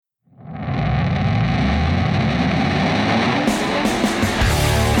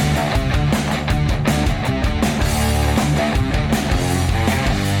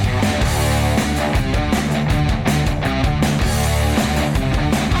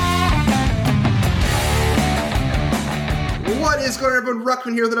What is going on, everyone?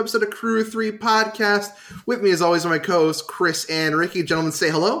 Ruckman here with an episode of Crew 3 Podcast. With me, as always, are my co-hosts, Chris and Ricky. Gentlemen,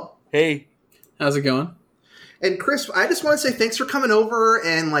 say hello. Hey. How's it going? And Chris, I just want to say thanks for coming over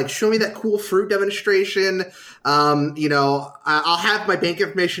and show me that cool fruit demonstration. I'll have my bank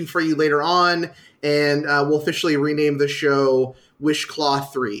information for you later on, and we'll officially rename the show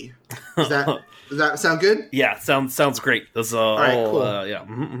Wishclaw 3. Does that sound good? Yeah, sounds great. That's all right, cool. Yeah.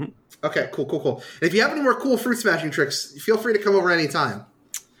 Mm-hmm. Okay, cool. And if you have any more cool fruit smashing tricks, feel free to come over anytime.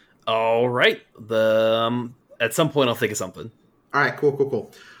 All right. At some point, I'll think of something. All right, cool. All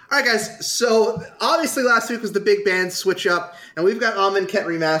right, guys. So obviously last week was the big band switch up, and we've got Amonkhet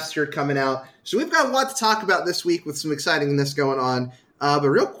Remastered coming out. So we've got a lot to talk about this week with some excitingness going on. But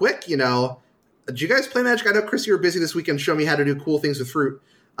real quick, did you guys play Magic? I know, Chris, you were busy this weekend showing me how to do cool things with fruit.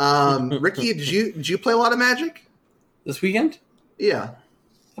 Ricky, did you play a lot of Magic? This weekend? Yeah.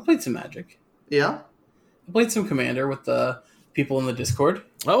 I played some Magic. Yeah? I played some Commander with the people in the Discord.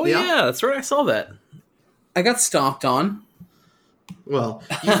 Oh, yeah, that's right. I saw that. I got stomped on. Well,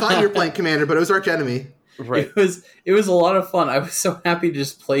 you thought you were playing Commander, but it was Arch Enemy. Right. It was a lot of fun. I was so happy to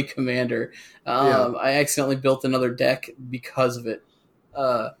just play Commander. I accidentally built another deck because of it,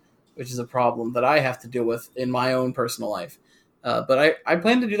 which is a problem that I have to deal with in my own personal life. But I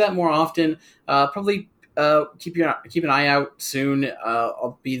plan to do that more often. Probably keep an eye out soon.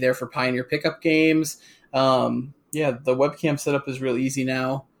 I'll be there for Pioneer pickup games. The webcam setup is real easy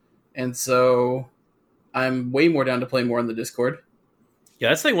now, and so I'm way more down to play more on the Discord. Yeah,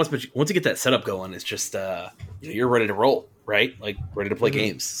 that's the thing. Once you get that setup going, it's just you're ready to roll, right? Like ready to play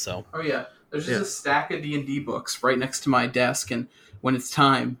games. So there's just a stack of D&D books right next to my desk, and when it's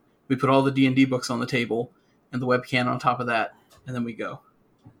time, we put all the D&D books on the table and the webcam on top of that, and then we go.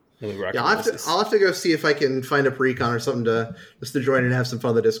 I'll have to go see if I can find a pre-con or something to join and have some fun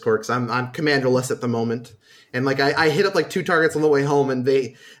on the Discord, because I'm commanderless at the moment. And I hit up 2 targets on the way home, and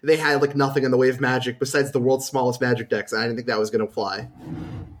they had nothing in the way of Magic besides the world's smallest Magic decks. And I didn't think that was going to fly.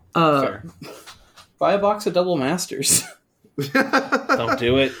 Buy a box of Double Masters. Don't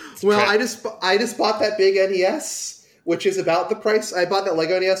do it. I just bought that big NES, which is about the price. I bought that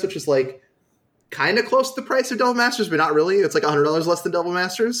Lego NES, which is kind of close to the price of Double Masters, but not really. It's $100 less than Double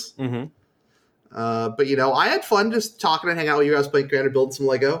Masters. Mm-hmm. But I had fun just talking and hanging out with you guys, playing Commander, building some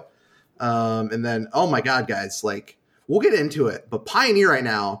Lego. And then, oh my God, guys, we'll get into it. But Pioneer right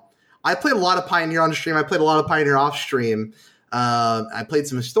now, I played a lot of Pioneer on stream. I played a lot of Pioneer off stream. I played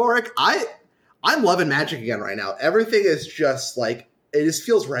some Historic. I'm loving Magic again right now. Everything is just it just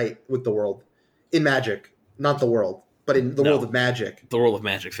feels right with the world in Magic, not the world, but in the world of Magic. The world of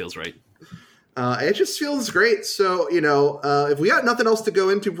Magic feels right. It just feels great. So, if we got nothing else to go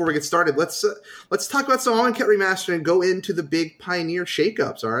into before we get started, let's talk about some Amonkhet Remastered and go into the big Pioneer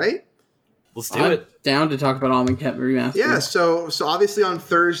shakeups, all right? Let's do it. Down to talk about Amonkhet Remastered. Yeah, so obviously on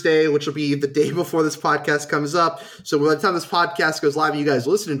Thursday, which will be the day before this podcast comes up, so by the time this podcast goes live and you guys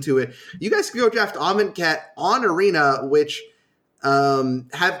listening to it, you guys can go draft Amonkhet on Arena, which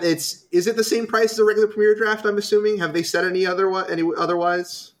is it the same price as a regular Premier draft, I'm assuming? Have they said any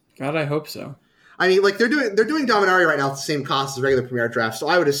otherwise? God, I hope so. I mean, they're doing Dominaria right now at the same cost as regular Premier draft, so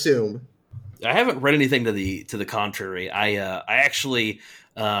I would assume. I haven't read anything to the contrary. I actually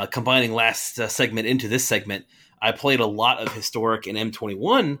combining last segment into this segment, I played a lot of Historic and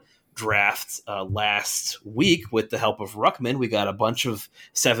M21 drafts last week with the help of Ruckman. We got a bunch of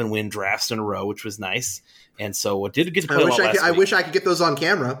 7-win drafts in a row, which was nice. And so I did get to play a lot last week. I wish I could get those on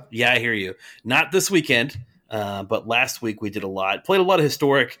camera. Yeah, I hear you. Not this weekend. But last week we did a lot. Played a lot of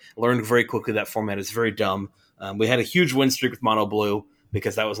Historic. Learned very quickly that format is very dumb. We had a huge win streak with Mono Blue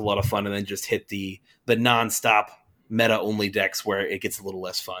because that was a lot of fun, and then just hit the nonstop meta-only decks where it gets a little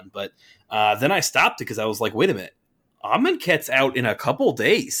less fun. But then I stopped because I was like, wait a minute. Amonkhet's out in a couple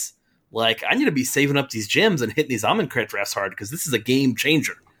days. I need to be saving up these gems and hitting these Amonkhet drafts hard because this is a game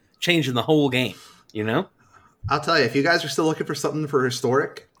changer. Changing the whole game, I'll tell you, if you guys are still looking for something for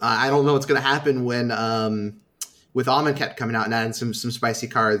Historic, I don't know what's going to happen when with Amonkhet coming out and adding some spicy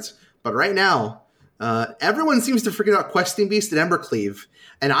cards. But right now, everyone seems to forget about Questing Beast and Embercleave,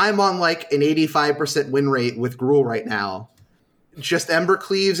 and I'm on an 85% win rate with Gruul right now. Just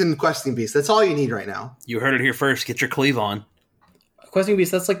Embercleaves and Questing Beast. That's all you need right now. You heard it here first. Get your cleave on. Questing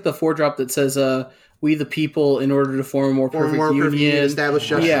Beast, that's the 4-drop that says, we the people, in order to form a more perfect union, establish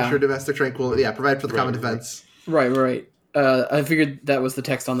justice, ensure domestic tranquility, provide for the common defense. Right. I figured that was the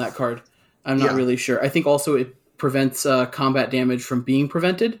text on that card. I'm not really sure. I think also it prevents combat damage from being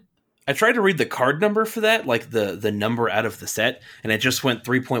prevented. I tried to read the card number for that, the number out of the set, and it just went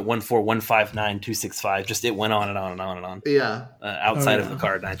 3.14159.265. Just it went on and on and on and on. Yeah. Outside of the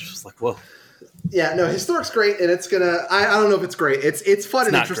card, and I just was like, whoa. Yeah, no, Historic's great, and it's gonna. I don't know if it's great. It's fun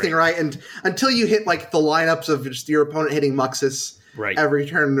and interesting, right? And until you hit like the lineups of just your opponent hitting Muxus every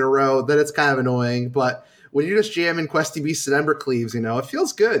turn in a row, then it's kind of annoying. But when you're just jamming Questy Beasts and Embercleaves, it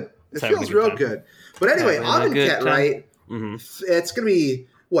feels good. It feels real good. But anyway, Amonkhet, right? Mm-hmm. It's gonna be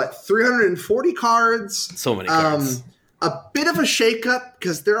what 340 cards. So many cards. A bit of a shakeup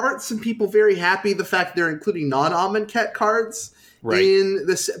because there aren't some people very happy the fact they're including non-Amonkhet cards in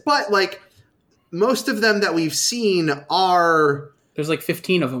this, but like. Most of them that we've seen are... There's like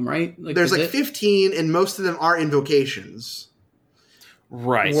 15 of them, right? There's like 15, and most of them are invocations.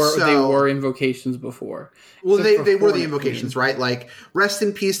 Right. They were invocations before. Well, they were the invocations, right? Like, Rest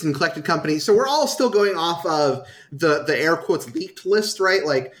in Peace and Collected Company. So we're all still going off of the air quotes leaked list, right?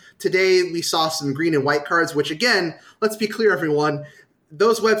 Like, today we saw some green and white cards, which again, let's be clear, everyone...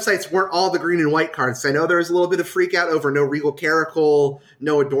 Those websites weren't all the green and white cards. I know there was a little bit of freak out over no Regal Caracal,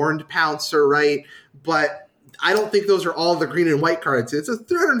 no Adorned Pouncer, right? But I don't think those are all the green and white cards. It's a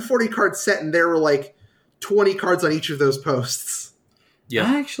 340 card set, and there were like 20 cards on each of those posts.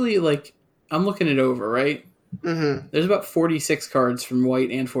 Yeah. I actually, I'm looking it over, right? Mm-hmm. There's about 46 cards from white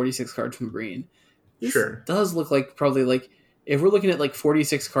and 46 cards from green. This does look like probably if we're looking at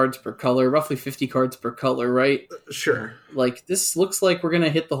 46 cards per color, roughly 50 cards per color, right? Sure. This looks like we're going to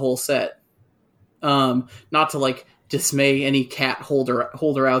hit the whole set. Not to dismay any cat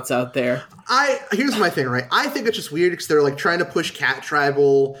holder outs out there. Here's my thing, right? I think it's just weird because they're trying to push cat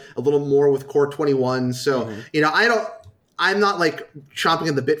tribal a little more with Core 21. So, I'm not chomping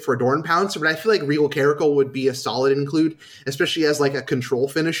at the bit for Adorn Pouncer, but I feel like Regal Caracal would be a solid include, especially as a control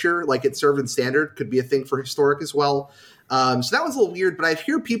finisher. It served in Standard, could be a thing for Historic as well. So that was a little weird, but I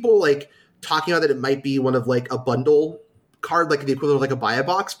hear people talking about that it might be one of a bundle card, the equivalent of a buy a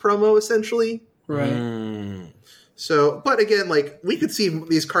box promo, essentially. Right. So, but again, we could see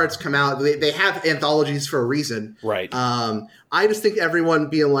these cards come out. They have anthologies for a reason. Right. I just think everyone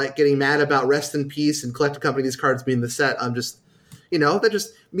being getting mad about Rest in Peace and Collected Company, these cards being the set, I'm just, that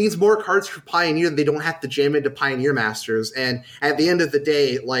just means more cards for Pioneer that they don't have to jam into Pioneer Masters. And at the end of the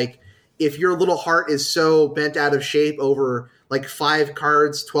day, if your little heart is so bent out of shape over 5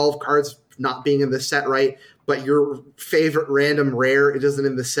 cards, 12 cards not being in the set, right? But your favorite random rare it isn't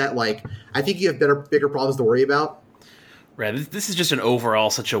in the set, I think you have bigger problems to worry about. Right. This is just an overall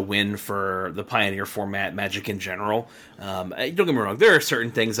such a win for the Pioneer format, Magic in general. Don't get me wrong. There are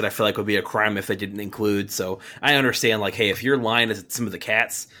certain things that I feel would be a crime if they didn't include. So I understand, hey, if your line is some of the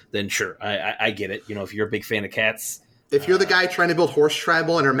cats, then sure, I get it. If you're a big fan of cats. If you're the guy trying to build Horse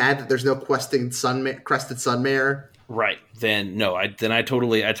Tribal and are mad that there's no crested Sunmare, right? Then no, I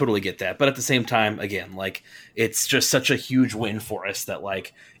totally get that. But at the same time, again, it's just such a huge win for us that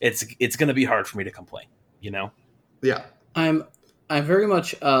it's going to be hard for me to complain. Yeah, I'm very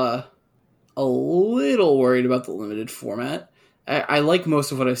much a little worried about the limited format. I like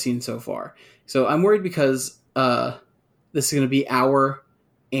most of what I've seen so far, so I'm worried because this is going to be Hour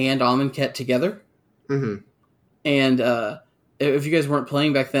and Amonkhet together. Mm-hmm. And if you guys weren't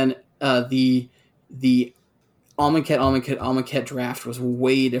playing back then, the Amonkhet draft was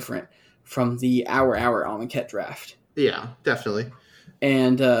way different from the Hour Amonkhet draft. Yeah, definitely.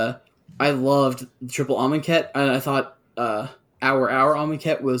 And I loved Triple Amonkhet, and I thought Hour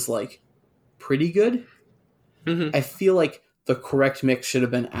Amonkhet was pretty good. Mm-hmm. I feel like the correct mix should have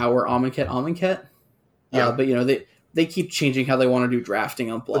been Hour Amonkhet. Yeah, but they keep changing how they want to do drafting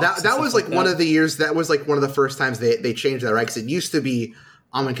on blocks. That was one of the years. That was one of the first times they changed that, right? Because it used to be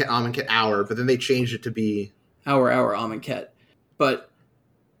Amonkhet Hour, but then they changed it to be Hour Amonkhet. But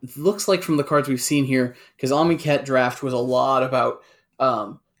it looks like from the cards we've seen here, because Amonkhet draft was a lot about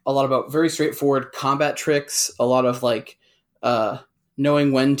very straightforward combat tricks, a lot of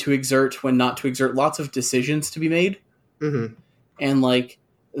knowing when to exert, when not to exert, lots of decisions to be made, and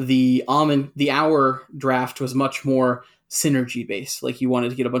the Hour draft was much more synergy based. You wanted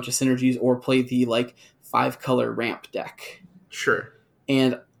to get a bunch of synergies or play the 5-color ramp deck. Sure.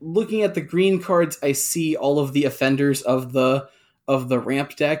 And looking at the green cards, I see all of the offenders of the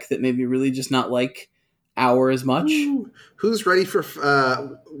ramp deck that maybe really just not Hour as much. Ooh, who's ready for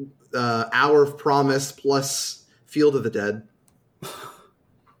Hour of Promise plus Field of the Dead?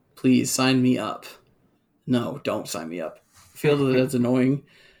 Please sign me up. No, don't sign me up. Field of the Dead's annoying.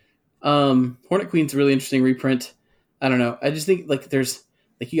 Hornet Queen's a really interesting reprint. I don't know. I just think there's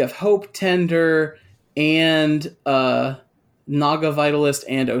you have Hope Tender and Naga Vitalist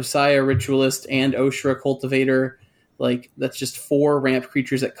and Osaya Ritualist and Oshra Cultivator. That's just 4 ramp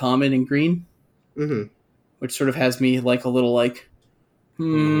creatures at common in green. Mm-hmm. Which sort of has me a little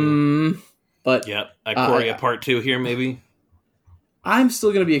But yeah, Ikoria Part 2 here maybe. I'm still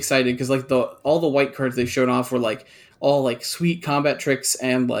going to be excited because like all the white cards they showed off were like all like sweet combat tricks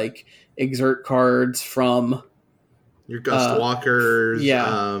and like exert cards from your Gust Walkers,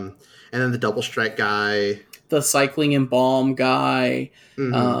 yeah, and then the Double Strike guy, the Cycling Embalm guy,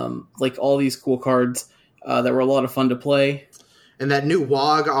 like all these cool cards that were a lot of fun to play. And that new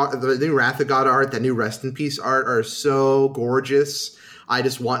WoG art, the new Wrath of God art, that new Rest in Peace art are so gorgeous. I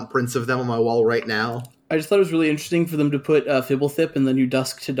just want prints of them on my wall right now. I just thought it was really interesting for them to put Fibblethip in the new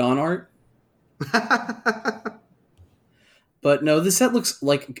Dusk to Dawn art. But no, this set looks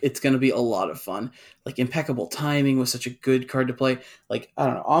like it's going to be a lot of fun. Like, Impeccable Timing was such a good card to play. Like, I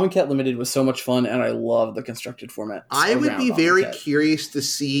don't know, Amonkhet Limited was so much fun, and I love the constructed format. I would be very curious to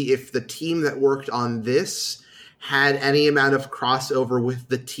see if the team that worked on this had any amount of crossover with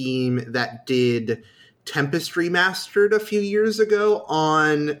the team that did Tempest Remastered a few years ago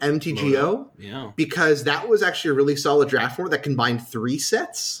on MTGO. Yeah. Because that was actually a really solid draft format that combined 3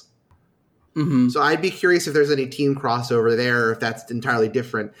 sets. Mm-hmm. So I'd be curious if there's any team crossover there, or if that's entirely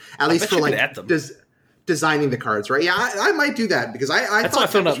different. At least for like designing the cards, right? Yeah, I might do that because that's how I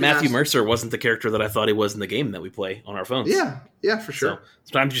found out Matthew Mercer wasn't the character that I thought he was in the game that we play on our phones. Yeah, for sure. So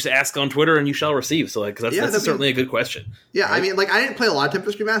sometimes just ask on Twitter and you shall receive. So like, that's certainly a good question. Yeah, right? I mean, like I didn't play a lot of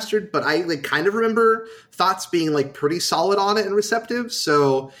Tempest Remastered, but I like kind of remember thoughts being like pretty solid on it and receptive.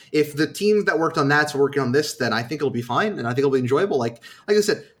 So if the team that worked on that's working on this, then I think it'll be fine and I think it'll be enjoyable. Like I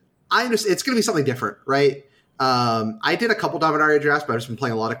said, I understand it's going to be something different, right? I did a couple Dominaria drafts, but I've just been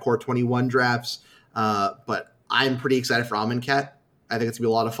playing a lot of Core 21 drafts. But I'm pretty excited for Amonkhet. I think it's going to be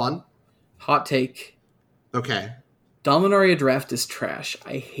a lot of fun. Hot take. Okay. Dominaria Draft is trash.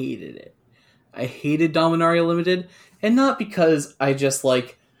 I hated it. I hated Dominaria Limited, and not because I just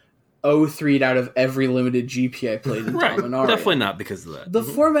like 0-3'd out of every limited GP I played in Dominaria. Definitely not because of that. The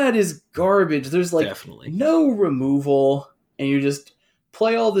format is garbage. There's like no removal, and you just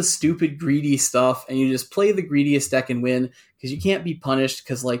play all this stupid greedy stuff, and you just play the greediest deck and win because you can't be punished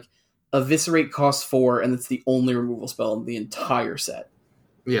because like Eviscerate costs 4, and it's the only removal spell in the entire set.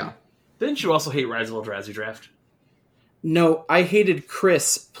 Yeah. Didn't you also hate Rise of Eldrazi Draft? No, I hated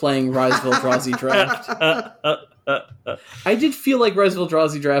Chris playing Rise of Eldrazi Draft. I did feel like Rise of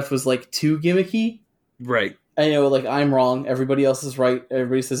Eldrazi Draft was like too gimmicky. Right. I know, like, I'm wrong. Everybody else is right.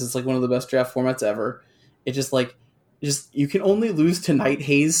 Everybody says it's like one of the best draft formats ever. It just like, you can only lose to Night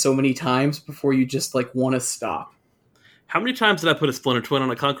Haze so many times before you just like want to stop. How many times did I put a Splinter Twin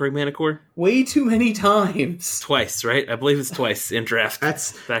on a Conquering Manicore? Way too many times. Twice, right? I believe it's twice in draft.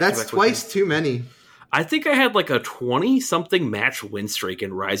 That's twice too many. I think I had like a 20-something match win streak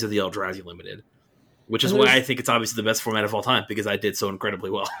in Rise of the Eldrazi Limited, which is why I think it's obviously the best format of all time, because I did so incredibly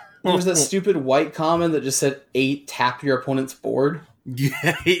well. There was that stupid white common that just said 8 tap your opponent's board.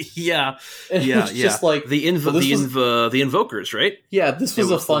 Yeah. Just like the Invokers, right? Yeah, this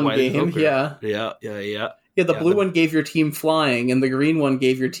was a fun game. Invoker. Yeah. Yeah, the blue one gave your team flying, and the green one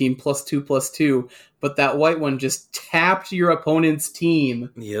gave your team +2/+2, but that white one just tapped your opponent's team.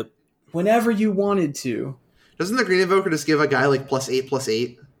 Yep. Whenever you wanted to. Doesn't the green Invoker just give a guy like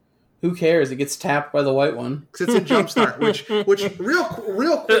 +8/+8? Who cares? It gets tapped by the white one. Because it's a Jumpstart, which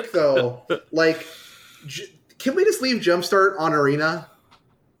real quick though, like, can we just leave Jumpstart on Arena?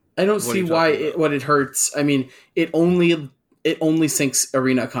 I don't see why it hurts. I mean, it only sinks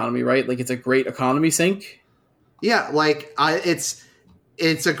Arena economy, right? Like, it's a great economy sink. Yeah, like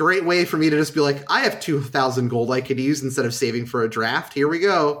it's a great way for me to just be like, I have 2,000 gold I could use instead of saving for a draft. Here we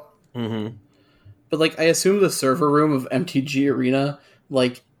go. Mm-hmm. But like, I assume the server room of MTG Arena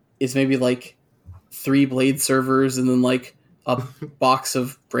like is maybe like 3 Blade servers and then like a box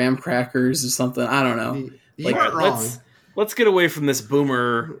of graham crackers or something. I don't know. You aren't wrong. Let's get away from this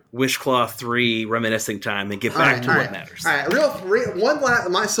boomer Wishclaw 3 reminiscing time and get back to what matters. All right,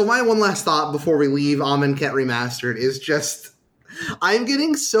 my one last thought before we leave Amonkhet Remastered is just, I'm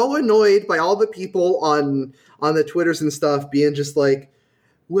getting so annoyed by all the people on the Twitters and stuff being just like,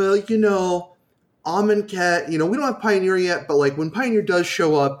 well, Amonkhet, we don't have Pioneer yet, but like when Pioneer does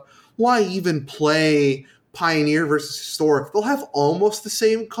show up, why even play Pioneer versus Historic? They'll have almost the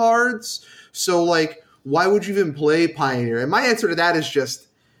same cards, so like, why would you even play Pioneer? And my answer to that is just,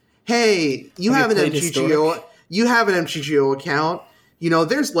 hey, you have an MTGO account.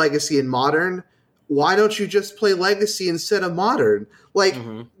 There's Legacy and Modern. Why don't you just play Legacy instead of Modern? Like,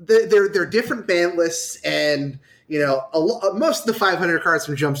 they're different ban lists, and most of the 500 cards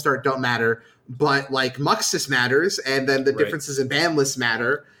from Jumpstart don't matter, but like Muxus matters, and then the differences in ban lists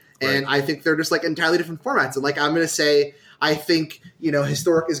matter. And I think they're just like entirely different formats. And like, I'm going to say, I think,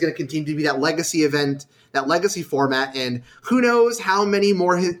 Historic is going to continue to be that legacy event that legacy format. And who knows how many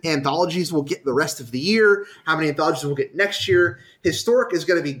more anthologies we'll get the rest of the year, how many anthologies we'll get next year. Historic is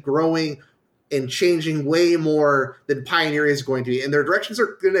going to be growing and changing way more than Pioneer is going to be. And their directions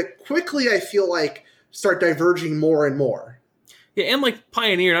are going to quickly, I feel like, start diverging more and more. Yeah, and like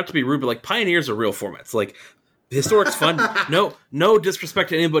Pioneer, not to be rude, but like Pioneer's a real format. It's like Historic's fun. No disrespect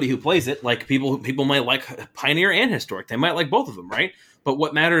to anybody who plays it. Like people might like Pioneer and Historic. They might like both of them, right? But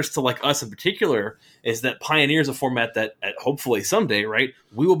what matters to like us in particular is that Pioneer is a format that hopefully someday, right,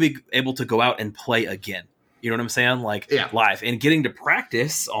 we will be able to go out and play again. You know what I'm saying? Like live. And getting to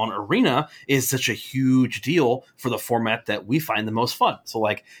practice on Arena is such a huge deal for the format that we find the most fun. So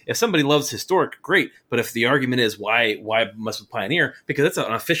like if somebody loves Historic, great. But if the argument is why must we Pioneer? Because it's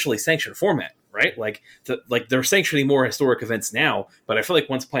an officially sanctioned format, right? Like they're sanctioning more Historic events now, but I feel like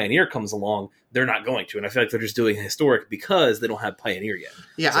once Pioneer comes along, they're not going to. And I feel like they're just doing Historic because they don't have Pioneer yet.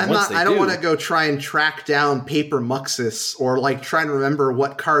 Yeah, so I don't want to go try and track down Paper Muxus or like try and remember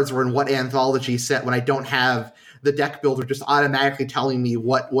what cards were in what anthology set when I don't have the deck builder just automatically telling me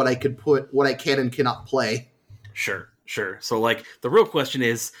what I could put, what I can and cannot play. Sure. So like the real question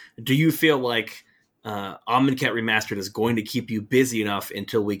is, do you feel like Amonkhet Remastered is going to keep you busy enough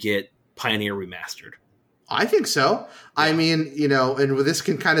until we get Pioneer Remastered? I think so. Yeah. I mean, and this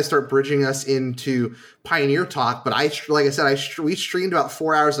can kind of start bridging us into Pioneer talk. But we streamed about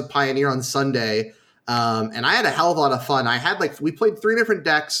 4 hours of Pioneer on Sunday, and I had a hell of a lot of fun. We played 3 different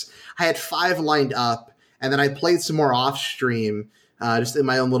decks. I had 5 lined up, and then I played some more off stream, just in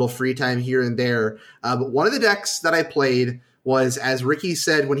my own little free time here and there. But one of the decks that I played was, as Ricky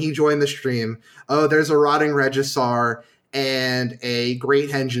said when he joined the stream, there's a Rotting Regisaur and a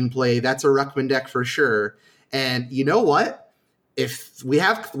Great Engine play. That's a Ruckman deck for sure. And you know what? If we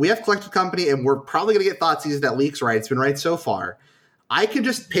have Collective Company, and we're probably going to get Thoughtseize that leaks right. It's been right so far. I can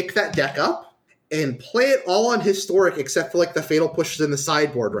just pick that deck up and play it all on Historic, except for like the Fatal Pushes in the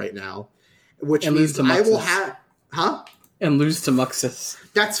sideboard right now, which means I will have, and lose to Muxus.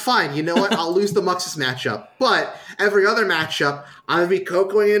 That's fine. You know what? I'll lose the Muxus matchup, but every other matchup, I'm going to be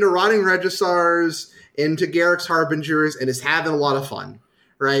cocoing into Rotting Regisaurs, into Garruk's Harbingers, and is having a lot of fun,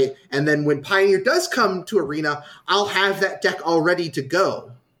 right? And then when Pioneer does come to Arena, I'll have that deck all ready to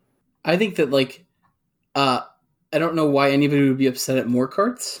go. I think that, I don't know why anybody would be upset at more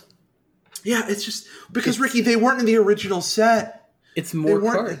cards. Yeah, it's just because, Ricky, they weren't in the original set. It's more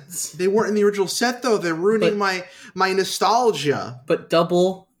cards. They weren't in the original set, though. They're ruining my nostalgia. But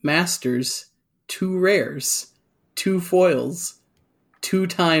double masters, 2 rares, 2 foils, 2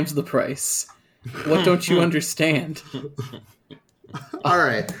 times the price. What don't you understand? All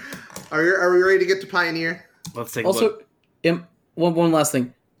right. Are we ready to get to Pioneer? Let's take a look. One last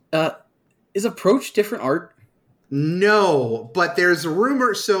thing. Is Approach different art? No, but there's a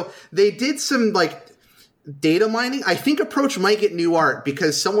rumor. So they did some data mining. I think Approach might get new art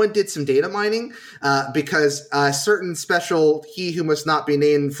because someone did some data mining because a certain special he who must not be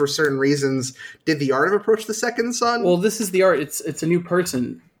named for certain reasons did the art of Approach the Second Son. Well, this is the art. It's a new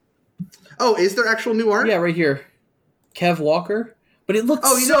person. Oh, is there actual new art? Yeah, right here. Kev Walker. But it looks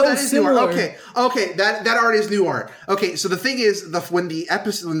that is similar. New art. Okay, that art is new art. Okay, so the thing is, when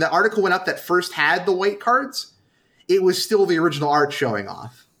the article went up that first had the white cards, it was still the original art showing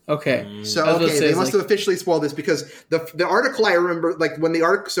off. Okay. So they must have officially spoiled this because the article I remember,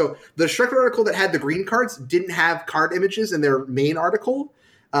 so the Shrek article that had the green cards didn't have card images in their main article,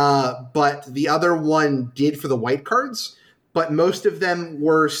 but the other one did for the white cards. But most of them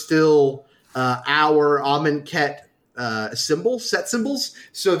were still our Amonkhet set symbols.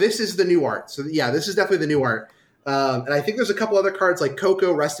 So this is the new art. So yeah, this is definitely the new art. And I think there's a couple other cards like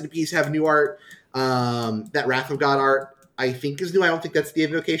Coco, Rest in Peace have new art. That Wrath of God art I think is new. I don't think that's the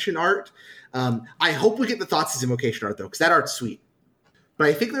Invocation art. I hope we get the Thoughtseize Invocation art though, because that art's sweet. But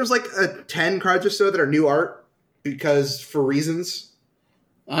I think there's 10 cards or so that are new art because for reasons.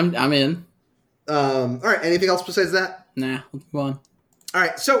 I'm in. All right. Anything else besides that? Nah, let's move on. All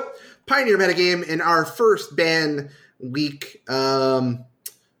right, so Pioneer metagame in our first ban week. Well,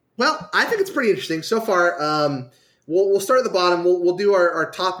 I think it's pretty interesting so far. We'll start at the bottom. We'll do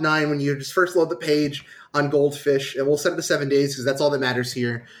our top 9 when you just first load the page on Goldfish, and we'll set it to 7 days because that's all that matters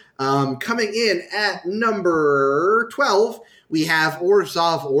here. Coming in at number 12, we have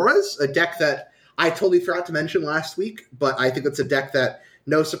Orzhov Auras, a deck that I totally forgot to mention last week, but I think it's a deck that,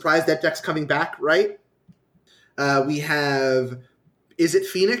 no surprise, that deck's coming back, right? We have Izzet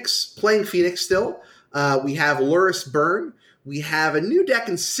Phoenix, playing Phoenix still. We have Lurrus Burn. We have a new deck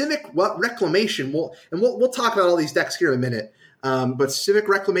in Civic Reclamation. We'll talk about all these decks here in a minute. But Civic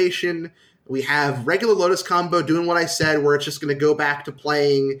Reclamation, we have regular Lotus combo doing what I said, where it's just going to go back to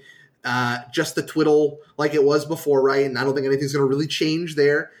playing just the twiddle like it was before, right? And I don't think anything's going to really change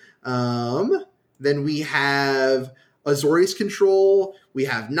there. Then we have Azorius Control. We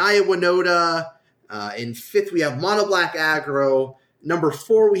have Naya Winota. In 5th, we have Mono Black Aggro. Number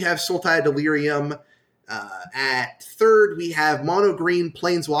 4, we have Sultai Delirium. At 3rd, we have Mono Green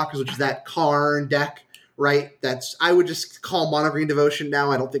Planeswalkers, which is that Karn deck, right? I would just call Mono Green Devotion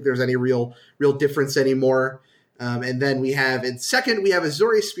now. I don't think there's any real difference anymore. And then we have in 2nd, we have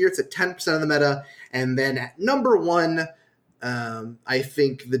Azorius Spirits at 10% of the meta. And then at number 1, I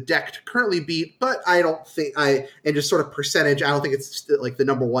think the deck to currently beat, but I don't think and just sort of percentage, I don't think it's like the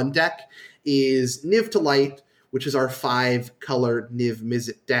number 1 deck is Niv to Light, which is our 5-color Niv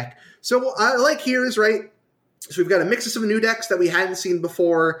Mizzet deck. So what I like here is, right, so we've got a mix of some new decks that we hadn't seen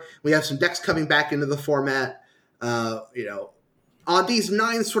before. We have some decks coming back into the format. On these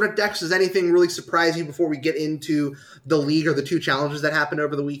 9 sort of decks, does anything really surprise you before we get into the league or the 2 challenges that happened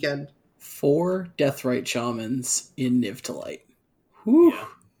over the weekend? 4 Deathrite Shamans in Niv to Light. Whew.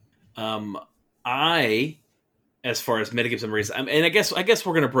 Yeah. As far as metagame summaries, and I guess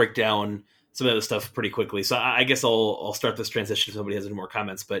we're going to break down some of the stuff pretty quickly. So I guess I'll start this transition if somebody has any more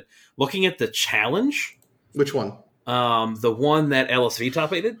comments. But looking at the challenge, which one? The one that LSV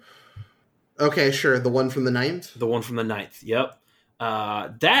top 8'd. Okay, sure. The one from the 9th? The one from the 9th, yep.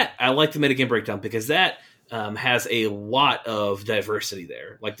 That, I like the metagame breakdown because that has a lot of diversity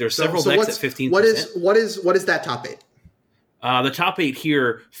there. Like there's several decks at 15%. What is that top 8? The top 8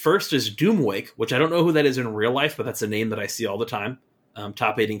 here, first is Doomwake, which I don't know who that is in real life, but that's a name that I see all the time.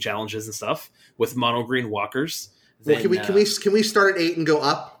 Top 8ing challenges and stuff with mono green walkers. Then, well, can we start at 8 and go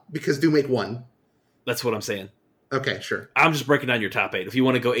up because Doomwake won? That's what I'm saying. Okay, sure. I'm just breaking down your top 8. If you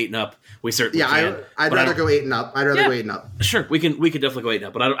want to go 8 and up, we certainly can. I'd rather go 8 and up. I'd rather go 8 and up. Sure, we could definitely go 8 and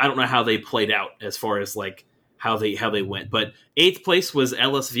up, but I don't know how they played out as far as like how they went. But 8th place was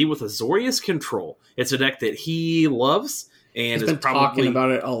LSV with Azorius Control. It's a deck that he loves and he's been talking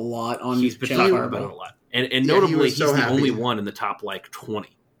about it a lot on. He's been talking about it a lot, and notably, he's the only one in the top like 20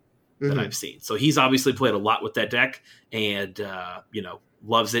 that I've seen. So he's obviously played a lot with that deck, and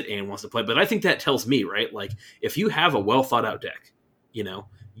loves it and wants to play. But I think that tells me, right, like if you have a well thought out deck, you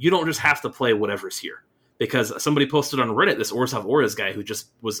don't just have to play whatever's here. Because somebody posted on Reddit this Orzhov Auras guy who just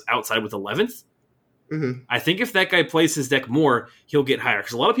was outside with 11th. Mm-hmm. I think if that guy plays his deck more, he'll get higher.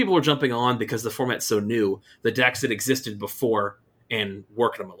 Because a lot of people are jumping on because the format's so new, the decks that existed before and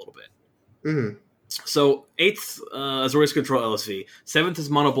working them a little bit. Mm-hmm. So 8th, Azorius Control LSV. 7th is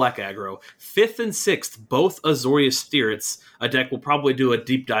Mono Black Aggro. 5th and 6th, both Azorius Spirits. A deck we'll probably do a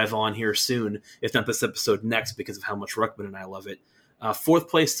deep dive on here soon, if not this episode next, because of how much Ruckman and I love it. 4th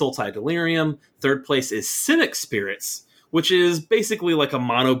place, Sultai Delirium. 3rd place is Cynic Spirits, which is basically like a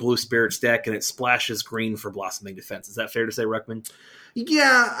mono blue spirits deck, and it splashes green for Blossoming Defense. Is that fair to say, Ruckman?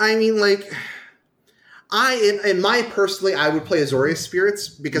 Yeah, I mean, like, personally, I would play Azorius Spirits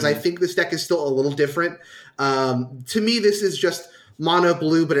because I think this deck is still a little different. To me, this is just mono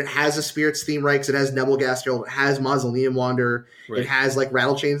blue, but it has a Spirits theme, right? Because it has Nebelgast Herald, it has Mausoleum Wander, right. It has like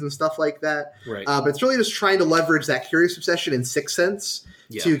Rattle Chains and stuff like that. Right. But it's really just trying to leverage that Curious Obsession in 6th Sense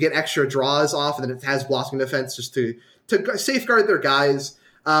to get extra draws off, and then it has Blossoming Defense just to safeguard their guys.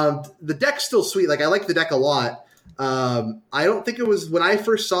 The deck's still sweet. Like, I like the deck a lot. I don't think it was, when I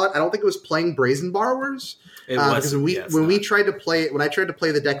first saw it, I don't think it was playing Brazen Borrowers. It was because when I tried to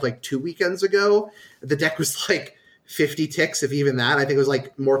play the deck like 2 weekends ago, the deck was like 50 ticks, if even that. I think it was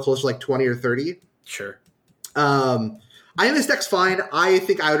like more close to like 20 or 30. Sure. I think this deck's fine. I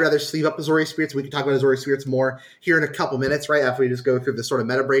think I would rather sleeve up Azorius Spirits. We can talk about Azorius Spirits more here in a couple minutes, right, after we just go through the sort of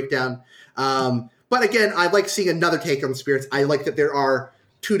meta breakdown. But again, I like seeing another take on the Spirits. I like that there are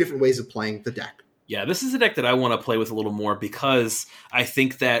 2 different ways of playing the deck. Yeah, this is a deck that I want to play with a little more because I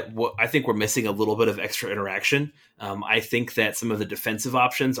think that we're missing a little bit of extra interaction. I think that some of the defensive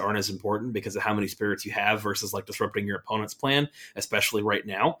options aren't as important because of how many spirits you have versus like disrupting your opponent's plan, especially right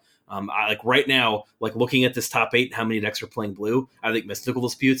now. Looking at this top 8 and how many decks are playing blue, I think Mystical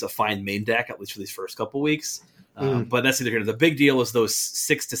Dispute's a fine main deck, at least for these first couple weeks. But that's either here. The big deal is those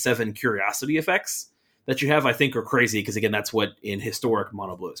 6 to 7 curiosity effects that you have, I think, are crazy because, again, that's what in historic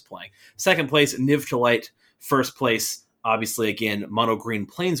Mono Blue is playing. 2nd place, Niv to Light. 1st place, obviously, again, Mono Green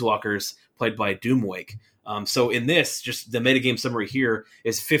Planeswalkers, played by Doomwake. So in this, just the metagame summary here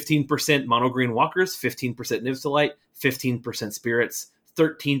is 15% Mono Green Walkers, 15% Niv to Light, 15% Spirits,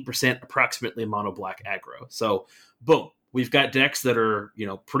 13% approximately Mono Black Aggro. So, boom. We've got decks that are,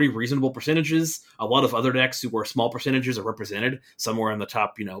 pretty reasonable percentages. A lot of other decks who are small percentages are represented somewhere in the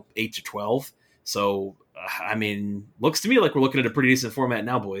top, 8 to 12. So, looks to me like we're looking at a pretty decent format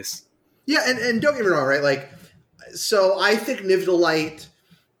now, boys. Yeah, and don't get me wrong, right? Like, so I think Niv to Light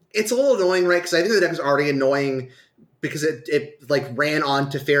it's a little annoying, right? Because I think the deck is already annoying because it like ran on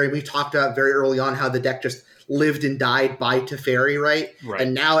Teferi. We talked about very early on how the deck just lived and died by Teferi, right?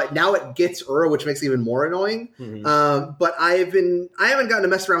 And now it gets Uro, which makes it even more annoying. But I haven't gotten to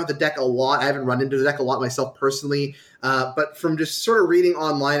mess around with the deck a lot. I haven't run into the deck a lot myself personally. But from just sort of reading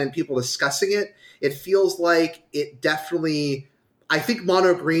online and people discussing it, it feels like it definitely. I think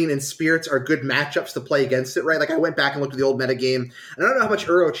mono green and spirits are good matchups to play against it, right? Like I went back and looked at the old metagame, and I don't know how much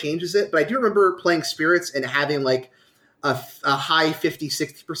Uro changes it, but I do remember playing spirits and having like a high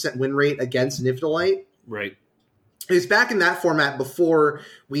 50-60% win rate against Niv-to-Light. Right. It was back in that format before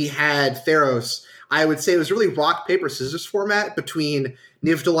we had Theros. I would say it was really rock, paper, scissors format between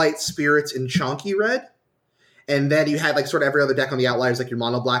Niv-to-Light, spirits, and Chonky Red. And then you had like sort of every other deck on the outliers, like your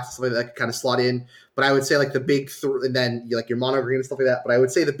mono blacks and stuff like that could kind of slot in. But I would say like the big three, and then like your mono green and stuff like that. But I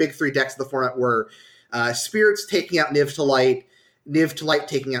would say the big three decks of the format were spirits taking out Niv-to-Light, Niv-to-Light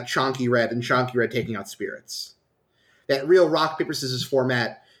taking out Chonky Red, and Chonky Red taking out spirits. That real rock, paper, scissors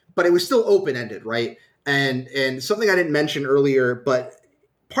format, but it was still open-ended, right? And something I didn't mention earlier, but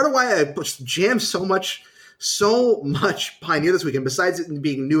part of why I jammed so much Pioneer this weekend, besides it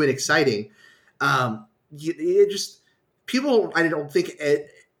being new and exciting, it just people I don't think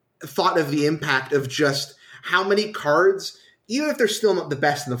thought of the impact of just how many cards, even if they're still not the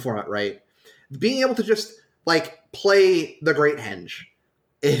best in the format, right? Being able to just like play the Great Henge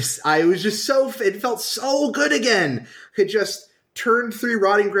it felt so good again. Could just turn 3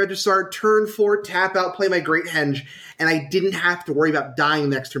 Rotting Regisaur, turn 4 tap out, play my Great Henge, and I didn't have to worry about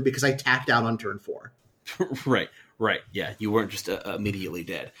dying next turn because I tapped out on turn 4. Right. Yeah, you weren't just immediately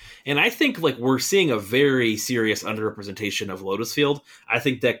dead. And I think like we're seeing a very serious underrepresentation of Lotus Field. I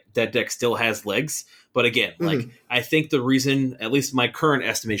think that deck still has legs. But again, like I think the reason, at least my current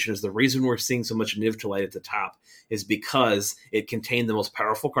estimation, is the reason we're seeing so much Niv-to-Light at the top is because it contained the most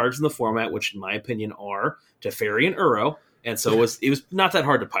powerful cards in the format, which in my opinion are Teferi and Uro. And so it was not that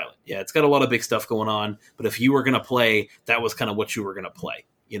hard to pilot. Yeah, it's got a lot of big stuff going on. But if you were going to play, that was kind of what you were going to play.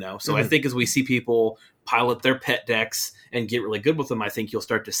 You know, so I think as we see people pilot their pet decks and get really good with them, I think you'll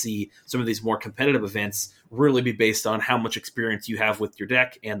start to see some of these more competitive events really be based on how much experience you have with your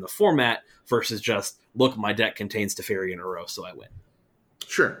deck and the format versus just, look, my deck contains Teferi and Uro, so I win.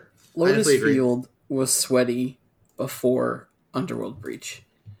 Sure. Lotus Field was sweaty before Underworld Breach.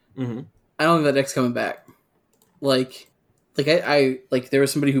 I don't think that deck's coming back. I there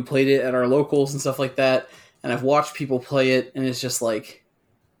was somebody who played it at our locals and stuff like that, and I've watched people play it, and it's just like,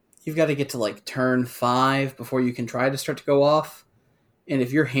 you've got to get to like turn 5 before you can try to start to go off. And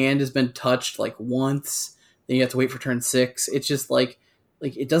if your hand has been touched like once, then you have to wait for turn 6. It's just like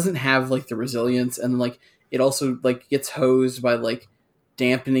it doesn't have like the resilience, and like it also like gets hosed by like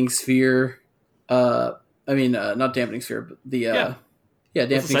Dampening Sphere. Not Dampening Sphere, but the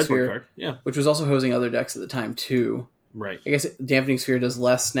Dampening Sphere card. Yeah, which was also hosing other decks at the time too. Right. I guess Dampening Sphere does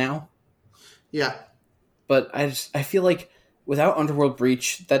less now. Yeah. But I feel like without Underworld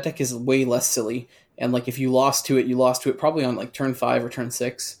Breach, that deck is way less silly. And like if you lost to it probably on like turn 5 or turn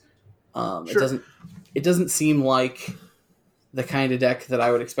 6. Sure. It doesn't seem like the kind of deck that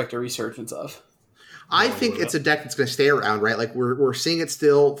I would expect a resurgence of. I think it's a deck that's going to stay around, right? Like we're seeing it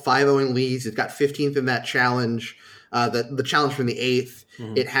still 5-0 leads. It got 15th in that challenge, the challenge from the 8th.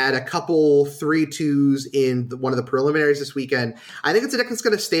 It had a couple 3-2s in one of the preliminaries this weekend. I think it's a deck that's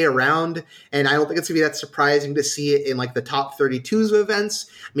going to stay around, and I don't think it's going to be that surprising to see it in like the top 32s of events,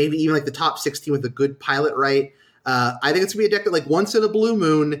 maybe even like the top 16 with a good pilot, right? I think it's going to be a deck that like once in a blue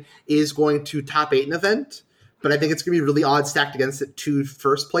moon is going to top 8 an event, but I think it's going to be really odd stacked against it to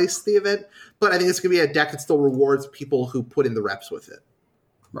first place the event. But I think it's going to be a deck that still rewards people who put in the reps with it.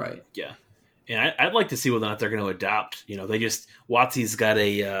 Right. Yeah. And I'd like to see whether or not they're going to adopt. You know, WotC's got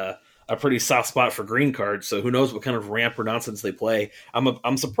a pretty soft spot for green cards, so who knows what kind of ramp or nonsense they play.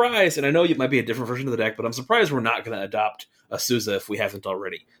 I'm surprised, and I know it might be a different version of the deck, but I'm surprised we're not going to adopt a Souza if we haven't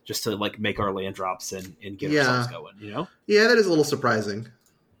already, just to like make our land drops and get ourselves going. You know? Yeah, that is a little surprising.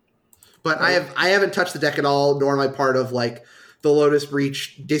 But I haven't touched the deck at all, nor am I part of like the Lotus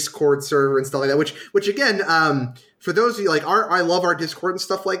Breach Discord server and stuff like that. Which again, for those of you like, I love our Discord and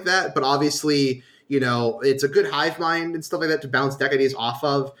stuff like that. But obviously, you know, it's a good hive mind and stuff like that to bounce deck ideas off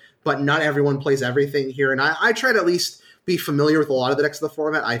of. But not everyone plays everything here, and I try to at least be familiar with a lot of the decks of the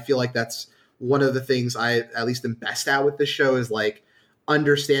format. I feel like that's one of the things I at least am best at with this show is like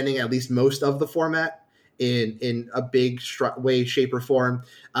understanding at least most of the format in a big way, shape, or form.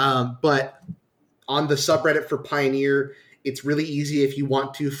 But on the subreddit for Pioneer, it's really easy if you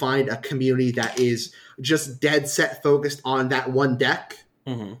want to find a community that is just dead set focused on that one deck.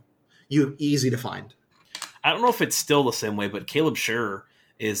 Easy to find. I don't know if it's still the same way, but Caleb Scherer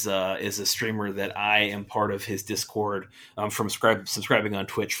is a streamer that I am part of his Discord from subscribing on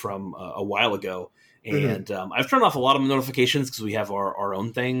Twitch from a while ago. And I've turned off a lot of notifications because we have our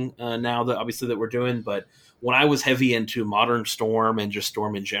own thing now that obviously that we're doing. But when I was heavy into Modern Storm and just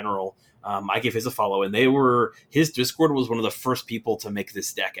Storm in general, I gave his a follow, and his Discord was one of the first people to make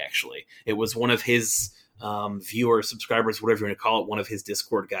this deck. Actually, it was one of his viewers, subscribers, whatever you want to call it, one of his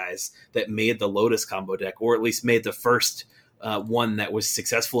Discord guys that made the Lotus combo deck, or at least made the first one that was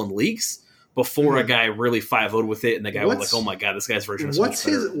successful in leagues. Before a guy really 5-0'd with it, and the guy was like, "Oh my god, this guy's version is what's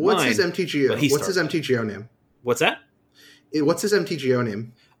his MTGO? What's his MTGO name? What's that? What's his MTGO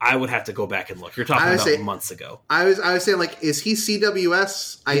name? I would have to go back and look. You're talking about months ago. I was saying, like, is he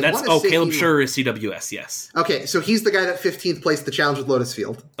CWS? Caleb Schur is CWS. Yes. Okay, so he's the guy that 15th placed the challenge with Lotus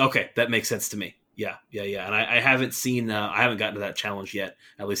Field. Okay, that makes sense to me. Yeah. And I haven't seen. I haven't gotten to that challenge yet.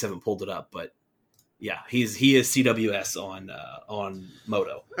 At least haven't pulled it up, but. Yeah, he is CWS on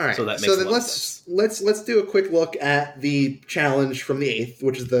Moto. All right. So that makes so then let's do a quick look at the challenge from the 8th,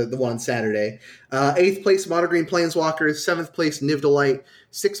 which is the one on Saturday. 8th place Mono Green Planeswalkers, 7th place Niv Delight,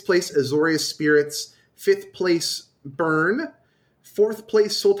 6th place Azorius Spirits, 5th place Burn, 4th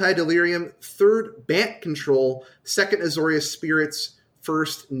place Sultai Delirium, 3rd Bant Control, 2nd Azorius Spirits,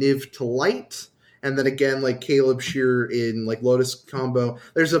 1st Niv to Light. And then again, like Caleb Schur in like Lotus combo.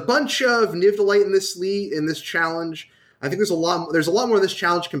 There's a bunch of Niv Delight in this challenge. I think there's a lot more in this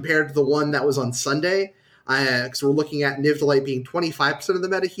challenge compared to the one that was on Sunday. Because we're looking at Niv Delight being 25% of the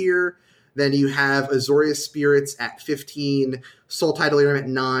meta here. Then you have Azorius Spirits at 15, Sultai Delirium at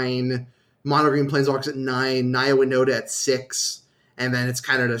 9, Mono Green Planeswalkers at 9, Naya Winota at 6, and then it's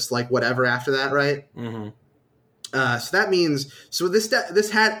kind of just like whatever after that, right? Mm-hmm. So that means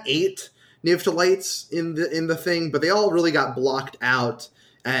this had 8 Niv Delights in the thing, but they all really got blocked out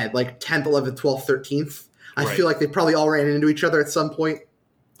at like 10th, 11th, 12th, 13th. I feel like they probably all ran into each other at some point.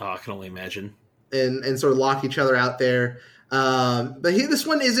 Oh, I can only imagine. And sort of locked each other out there. But this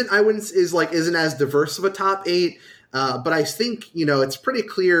one isn't as diverse of a top 8. But I think, it's pretty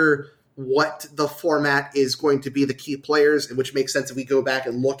clear what the format is going to be, the key players, which makes sense if we go back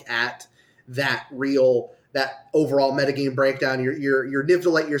and look at that overall metagame breakdown, your Niv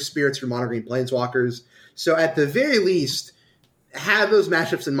Delight, your Spirits, your Mono Green Planeswalkers. So at the very least, have those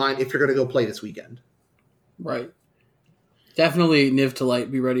matchups in mind if you're going to go play this weekend. Right. Definitely Niv Delight,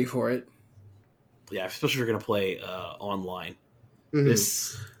 be ready for it. Yeah, especially if you're going to play online.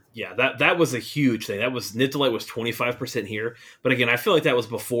 Mm-hmm. That was a huge thing. That was Niv Delight was 25% here, but again, I feel like that was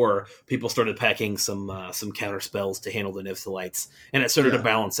before people started packing some counter spells to handle the Niv Delights, and it started to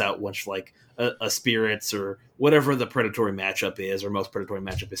balance out once like a Spirits or whatever the predatory matchup is, or most predatory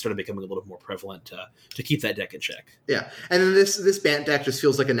matchup is, started becoming a little more prevalent to keep that deck in check. Yeah, and then this Bant deck just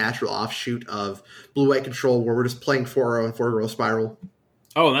feels like a natural offshoot of Blue White Control, where we're just playing 4-0 and 4 Growth Spiral.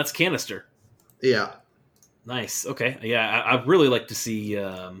 Oh, and that's Canister. Yeah. Nice. Okay. Yeah, I'd really like to see.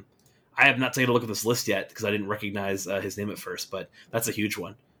 I have not taken a look at this list yet because I didn't recognize his name at first, but that's a huge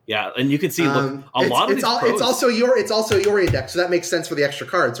one. Yeah, and you can see lot of these pros. It's also your deck, so that makes sense for the extra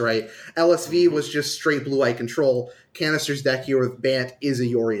cards, right? LSV was just straight Blue Eye Control. Canister's deck here with Bant is a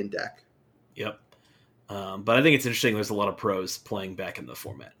Yorion deck. Yep. But I think it's interesting. There's a lot of pros playing back in the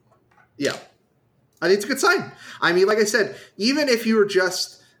format. Yeah, I think it's a good sign. I mean, like I said, even if you were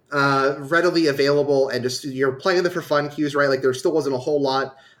just readily available and just you're playing them for fun queues, right? Like there still wasn't a whole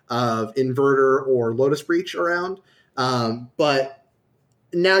lot of Inverter or Lotus Breach around, but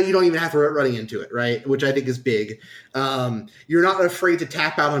now you don't even have to running into it, right? Which I think is big. You're not afraid to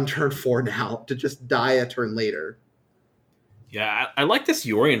tap out on turn 4 now to just die a turn later. Yeah, I like this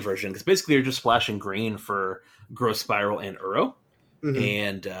Yorion version because basically you're just splashing green for Growth Spiral and Uro. Mm-hmm.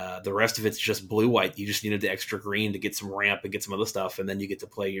 And the rest of it's just blue-white. You just needed the extra green to get some ramp and get some other stuff, and then you get to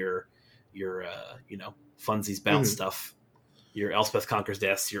play your funsies bounce stuff. Your Elspeth Conquers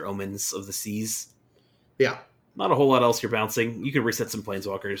Deaths, your Omens of the Seas. Yeah. Not a whole lot else you're bouncing. You can reset some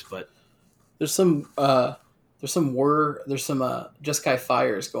Planeswalkers, but there's some Jeskai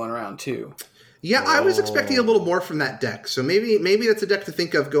Fires going around too. Yeah, I was expecting a little more from that deck, so maybe that's a deck to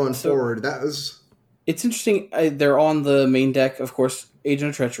think of going forward. It's interesting. They're on the main deck, of course,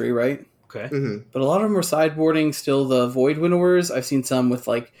 Agent of Treachery, right? Okay. Mm-hmm. But a lot of them are sideboarding still the Void Winnowers. I've seen some with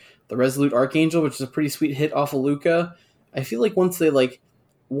like the Resolute Archangel, which is a pretty sweet hit off of Luca. I feel like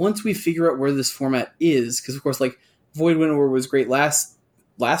once we figure out where this format is, because of course, like Void Winnower was great last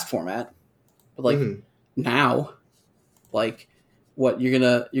format, but like now, like what you're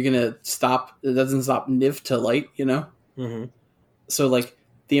gonna stop? It doesn't stop Niv to Light, Mm-hmm. So like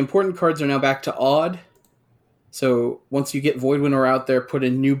the important cards are now back to odd. So once you get Void Winnower out there, put a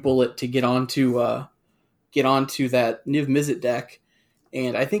new bullet to get onto that Niv Mizzet deck,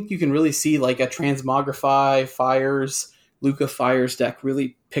 And I think you can really see like a Transmogrify Fires, Luca Fires deck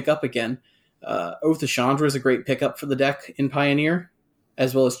really pick up again. Oath of Chandra is a great pickup for the deck in Pioneer,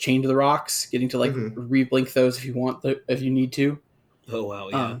 as well as Chain to the Rocks, getting to like reblink those if you want, if you need to. Oh wow,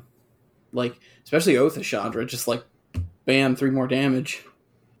 yeah. Like especially Oath of Chandra, just like bam, 3 more damage.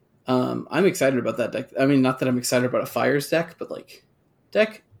 I'm excited about that deck. I mean, not that I'm excited about a Fires deck, but like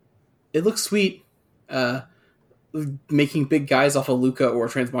deck, it looks sweet. Making big guys off of Luca or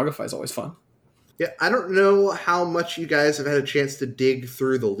Transmogrify is always fun. Yeah, I don't know how much you guys have had a chance to dig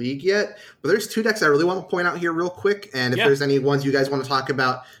through the league yet, but there's 2 decks I really want to point out here real quick, and if there's any ones you guys want to talk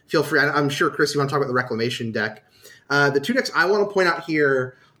about, feel free. I'm sure, Chris, you want to talk about the Reclamation deck. The 2 decks I want to point out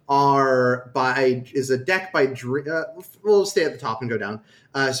here is a deck by we'll stay at the top and go down.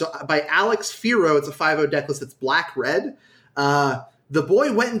 So by Alex Firo, it's a 5/0 deck list that's black-red. The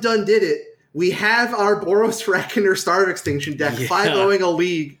boy went and done did it. We have our Boros Reckoner Star of Extinction deck, 5-0ing a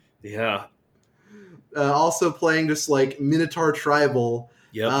league. Yeah. Also playing just like Minotaur Tribal.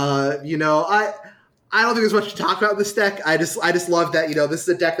 Yep. I don't think there's much to talk about in this deck. I just love that, this is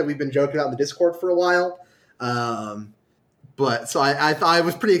a deck that we've been joking about in the Discord for a while. But so I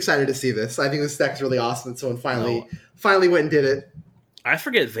was pretty excited to see this. I think this deck's really awesome, and someone finally went and did it. I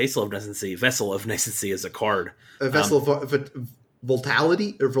forget Vessel of Nascency is a card. A Vessel of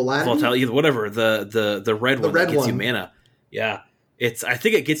Vitality or Volatility, whatever. The red one that gets you mana. Yeah. I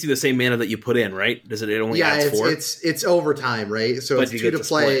think it gets you the same mana that you put in, right? Does it only adds 4? It's overtime, right? So it's 2 to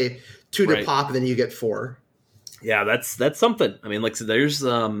play, split. 2 to pop, and then you get 4. Yeah, that's something. I mean, like, so there's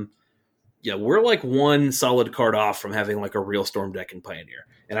we're like 1 solid card off from having like a real Storm deck in Pioneer.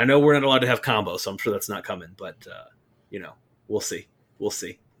 And I know we're not allowed to have combos, so I'm sure that's not coming, but we'll see. We'll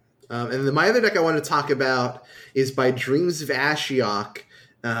see. And then my other deck I wanted to talk about is by Dreams of Ashiok,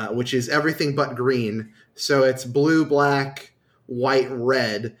 which is everything but green. So it's blue, black, white,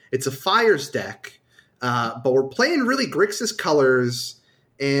 red. It's a Fires deck, but we're playing really Grixis colors.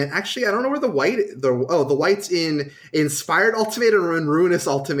 And actually, I don't know where the white's in Inspired Ultimatum and Ruinous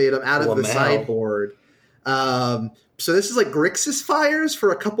Ultimatum out of the sideboard. So this is like Grixis Fires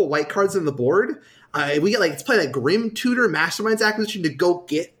for a couple white cards on the board. We get it's playing a Grim Tutor Mastermind's Acquisition to go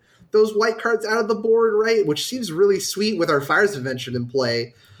get those white cards out of the board, right? Which seems really sweet with our Fires Invention in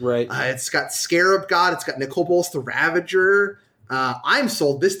play. Right. It's got Scarab God. It's got Nicol the Ravager. I'm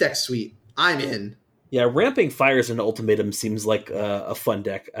sold. This deck's sweet. I'm in. Yeah, ramping Fires into Ultimatum seems like a fun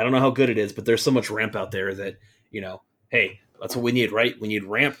deck. I don't know how good it is, but there's so much ramp out there that, hey, that's what we need, right? We need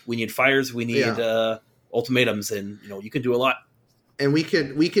ramp, we need Fires, we need Ultimatums, and, you can do a lot. And we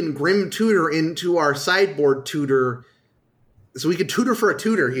can Grim Tutor into our sideboard tutor. So we can tutor for a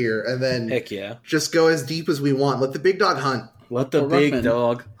tutor here, and then heck yeah, just go as deep as we want. Let the big dog hunt. Let the big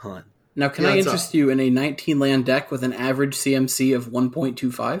dog hunt. Now, can I interest you in a 19-land deck with an average CMC of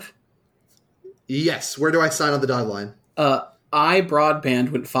 1.25? Yes. Where do I sign on the dotted line?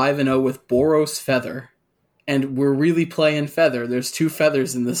 Broadband went 5-0 with Boros Feather, and we're really playing Feather. There's 2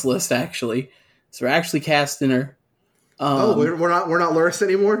 feathers in this list, actually. So we're actually casting her. We're not Lurrus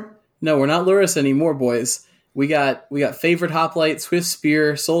anymore? No, we're not Lurrus anymore, boys. We got Favorite Hoplite, Swift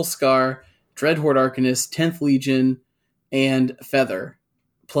Spear, Soul Scar, Dreadhorde Arcanist, 10th Legion, and Feather.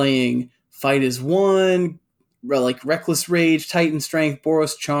 Playing Fight as One, like Reckless Rage, Titan Strength,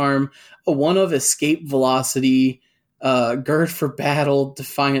 Boros Charm, a one of Escape Velocity, Gird for Battle,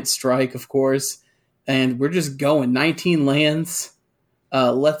 Defiant Strike, of course. And we're just going. 19 lands.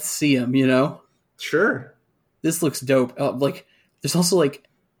 Let's see them, Sure. This looks dope. There's also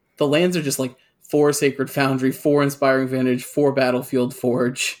the lands are just 4 Sacred Foundry, 4 Inspiring Vantage, 4 Battlefield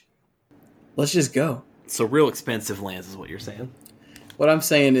Forge. Let's just go. So real expensive lands is what you're saying. What I'm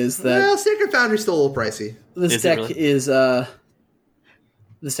saying is that Sacred Foundry's still a little pricey. This deck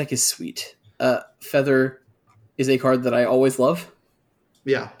is sweet. Feather is a card that I always love.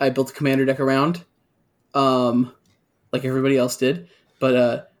 Yeah. I built a commander deck around, like everybody else did.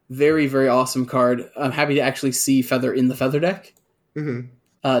 But very, very awesome card. I'm happy to actually see Feather in the Feather deck. Mm-hmm.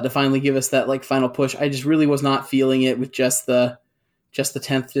 To finally give us that final push. I just really was not feeling it with just the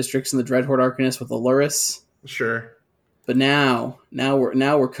 10th districts and the Dreadhorde Arcanist with the Lurrus. Sure. But now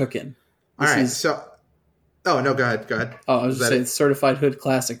we're cooking. All right. Oh no, go ahead. Oh, I was just saying, Certified Hood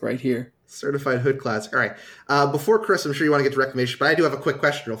Classic right here. Certified Hood Classic. All right. Before Chris, I'm sure you want to get to Reclamation, but I do have a quick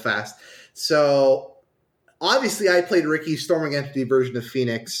question real fast. So obviously I played Ricky's Storming Entity version of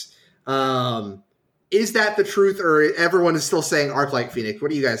Phoenix. Is that the truth, or everyone is still saying Arclight Phoenix?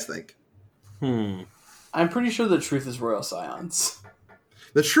 What do you guys think? I'm pretty sure the truth is Royal Scions.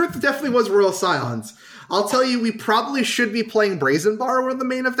 The truth definitely was Royal Scions. I'll tell you, we probably should be playing Brazen Bar with the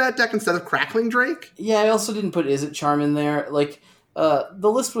main of that deck instead of Crackling Drake. Yeah, I also didn't put Izzet Charm in there. The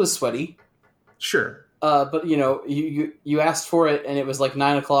list was sweaty. Sure. But you asked for it, and it was like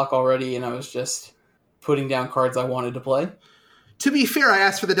 9:00 already, and I was just putting down cards I wanted to play. To be fair, I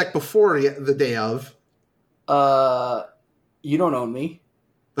asked for the deck before the day of. You don't own me.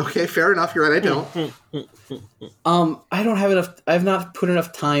 Okay, fair enough. You're right. I don't. I don't have enough. I have not put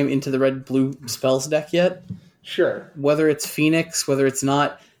enough time into the red-blue spells deck yet. Sure. Whether it's Phoenix, whether it's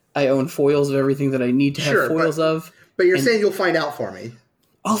not, I own foils of everything that I need to have foils of. But you're saying you'll find out for me.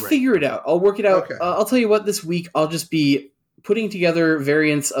 I'll figure it out. I'll work it out. Okay. I'll tell you what, this week I'll just be putting together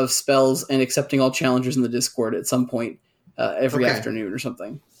variants of spells and accepting all challengers in the Discord at some point every afternoon or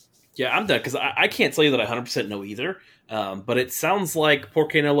something. Yeah, I'm done because I can't tell you that I 100% know either. But it sounds like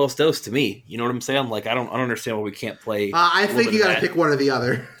Porque no los dos to me. You know what I'm saying? Like I don't understand why we can't play. I think you got to pick one or the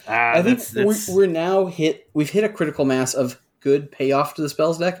other. I think we're now we've hit a critical mass of good payoff to the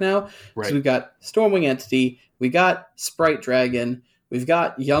spells deck now. Right. So we've got Stormwing Entity, we got Sprite Dragon, we've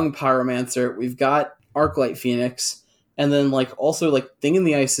got Young Pyromancer, we've got Arclight Phoenix, and then also Thing in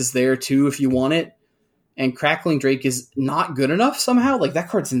the Ice is there too if you want it. And Crackling Drake is not good enough somehow. That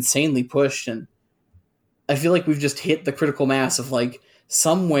card's insanely pushed, and I feel like we've just hit the critical mass of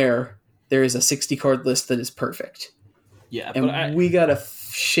somewhere there is a 60 card list that is perfect. Yeah, and we gotta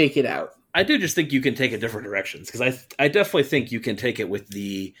shake it out. I do just think you can take it different directions because I definitely think you can take it with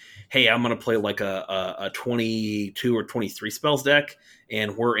the hey, I'm going to play a 22 or 23 spells deck,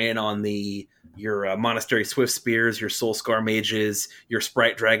 and we're in on your Monastery Swift Spears, your Soul Scar Mages, your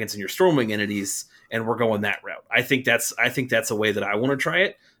Sprite Dragons, and your Stormwing Entities, and we're going that route. I think that's a way that I want to try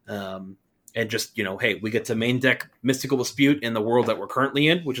it. And just, hey, we get to main deck Mystical Dispute in the world that we're currently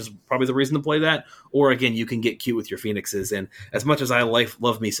in, which is probably the reason to play that. Or, again, you can get cute with your Phoenixes. And as much as I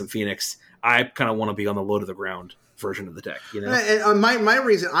love me some Phoenix, I kind of want to be on the low-to-the-ground version of the deck, And my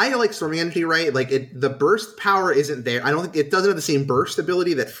reason, I like Storming Entity, right? The burst power isn't there. I don't think it doesn't have the same burst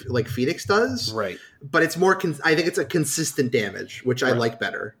ability that, Phoenix does. Right. But it's more, I think it's a consistent damage, which I like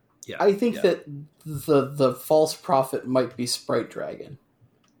better. Yeah. I think that the false prophet might be Sprite Dragon.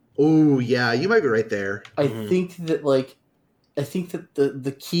 Oh yeah, you might be right there. I think that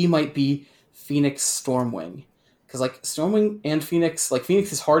the key might be Phoenix Stormwing, because Stormwing and Phoenix,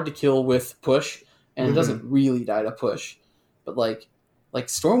 Phoenix is hard to kill with push, and it doesn't really die to push, but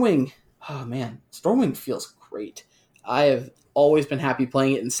Stormwing, oh man, Stormwing feels great. I have always been happy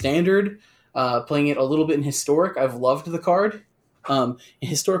playing it in Standard, playing it a little bit in Historic. I've loved the card. In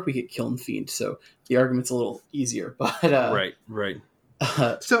Historic we get Kiln Fiend, so the argument's a little easier, but right.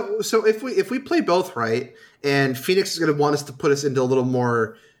 So if we play both right, and Phoenix is going to want us to put us into a little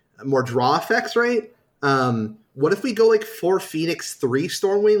more draw effects, right? What if we go 4 Phoenix, 3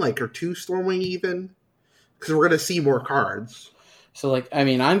 Stormwing, or 2 Stormwing even? Because we're going to see more cards. So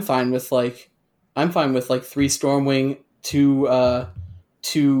I'm fine with 3 Stormwing,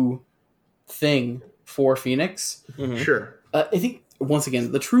 2 Thing, 4 Phoenix. Mm-hmm. Sure. I think once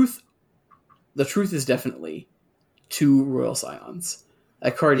again the truth is definitely 2 Royal Scions.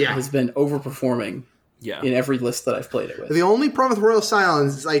 That card has been overperforming in every list that I've played it with. The only problem with Royal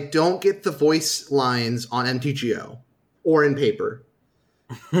Scions is I don't get the voice lines on MTGO or in paper.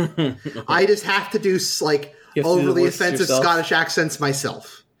 I just have to do overly offensive Scottish accents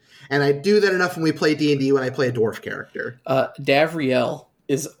myself. And I do that enough when we play D&D when I play a dwarf character. Davriel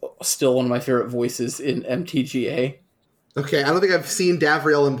is still one of my favorite voices in MTGA. Okay, I don't think I've seen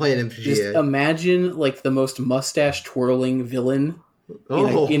Davriel in play in MTGA. Just imagine the most mustache twirling villain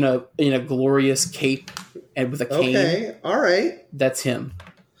in a glorious cape and with a cane. Okay, all right, that's him.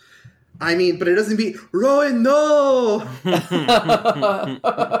 I mean, but it doesn't be Rowan. No,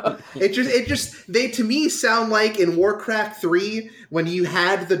 it just they to me sound like in Warcraft 3 when you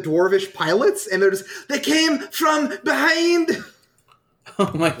had the dwarvish pilots and they came from behind.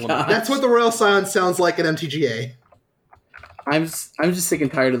 Oh my god, that's what the Royal Scion sounds like in MTGA. I'm just sick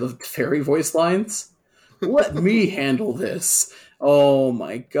and tired of the fairy voice lines. Let me handle this. Oh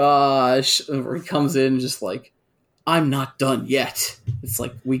my gosh. Where he comes in just I'm not done yet. It's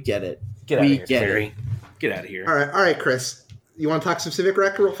we get it. Get out of here, fairy. Get out of here. All right, Chris. You want to talk some Civic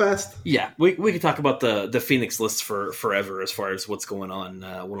Rec real fast? Yeah, we can talk about the Phoenix list for forever as far as what's going on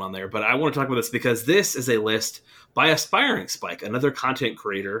there. But I want to talk about this because this is a list by Aspiring Spike, another content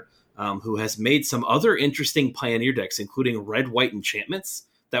creator who has made some other interesting Pioneer decks, including Red White Enchantments.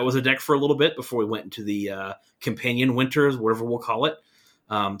 That was a deck for a little bit before we went into the Companion Winters, whatever we'll call it.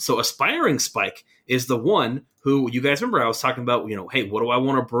 So Aspiring Spike is the one who, you guys remember I was talking about, hey, what do I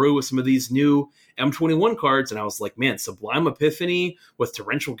want to brew with some of these new M21 cards? And I was like, man, Sublime Epiphany with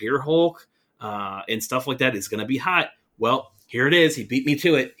Torrential Gearhulk and stuff like that is going to be hot. Well, here it is. He beat me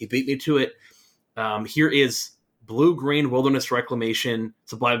to it. Here is blue-green Wilderness Reclamation,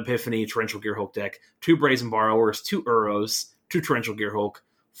 Sublime Epiphany, Torrential Gearhulk deck, 2 Brazen Borrowers, 2 Uros, 2 Torrential Gearhulk,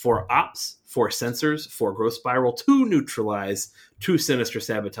 4 Ops, 4 Sensors, 4 Growth Spiral, 2 Neutralize, 2 Sinister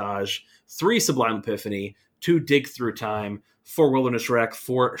Sabotage, 3 Sublime Epiphany, 2 Dig Through Time, 4 Wilderness Wreck,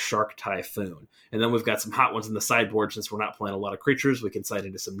 4 Shark Typhoon. And then we've got some hot ones in the sideboard. Since we're not playing a lot of creatures, we can side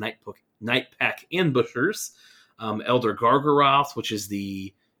into some Night Pack Ambushers. Elder Gargaroth, which is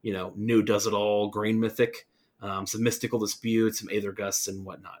the new does-it-all green mythic. Some Mystical Dispute, some Aether Gusts, and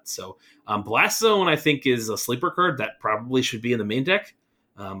whatnot. So Blast Zone, I think, is a sleeper card that probably should be in the main deck.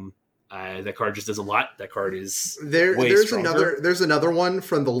 That card just does a lot. That card is there's stronger. There's another one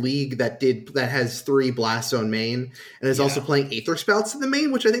from the league that has 3 Blast Zone main and is also playing Aether Spouts in the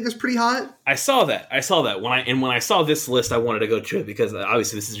main, which I think is pretty hot. I saw that when I saw this list, I wanted to go to it because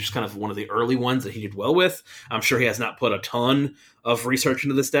obviously this is just kind of one of the early ones that he did well with. I'm sure he has not put a ton of research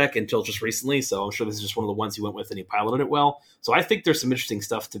into this deck until just recently, so I'm sure this is just one of the ones he went with and he piloted it well. So I think there's some interesting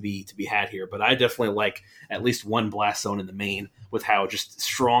stuff to be had here, but I definitely like at least one Blast Zone in the main with how just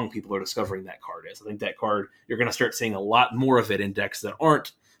strong people are discovering that card is. I think that card, you're going to start seeing a lot more of it in decks that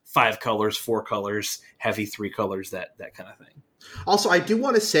aren't 5 colors, 4 colors, heavy 3 colors, that kind of thing. Also, I do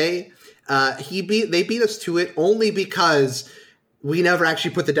want to say they beat us to it only because we never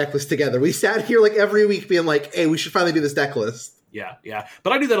actually put the deck list together. We sat here like every week being like, hey, we should finally do this deck list. Yeah.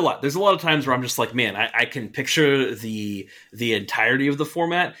 But I do that a lot. There's a lot of times where I'm just like, man, I can picture the entirety of the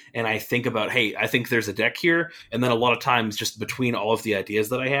format, and I think about, hey, I think there's a deck here. And then a lot of times just between all of the ideas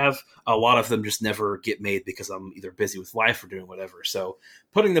that I have, a lot of them just never get made because I'm either busy with life or doing whatever. So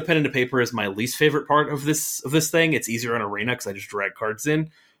putting the pen into paper is my least favorite part of this thing. It's easier on Arena because I just drag cards in.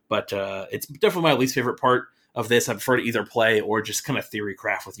 But it's definitely my least favorite part of this. I prefer to either play or just kind of theory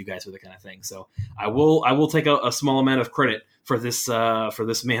craft with you guys with the kind of thing. So I will take a small amount of credit for this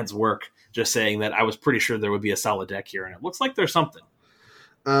man's work, just saying that I was pretty sure there would be a solid deck here, and it looks like there's something.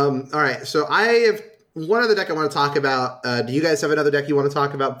 All right, so I have one other deck I want to talk about. Do you guys have another deck you want to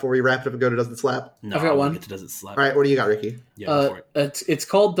talk about before we wrap it up and go to Doesn't Slap? No, I've got one. It doesn't slap. All right, what do you got, Ricky? Yeah, go for it. It's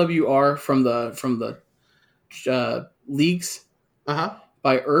called WR from the leagues.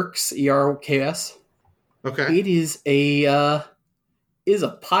 By Erks, ERKS. Okay. It is a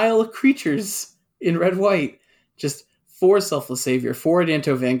pile of creatures in red-white. Just 4 Selfless Savior, 4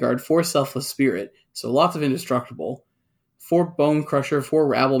 Adanto Vanguard, 4 Selfless Spirit. So lots of indestructible. 4 Bone Crusher, 4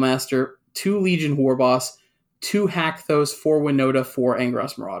 Rabblemaster, 2 Legion Warboss, 2 Hakthos, 4 Winota, 4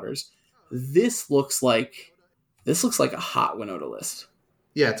 Angros Marauders. This looks like a hot Winota list.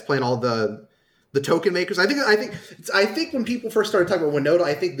 Yeah, it's playing all the token makers. I think when people first started talking about Winota,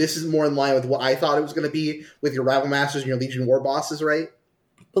 I think this is more in line with what I thought it was going to be with your Rabblmasters and your Legion Warbosses, right?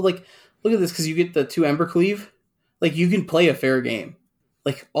 But like, look at this, because you get the 2 Embercleave. Like, you can play a fair game.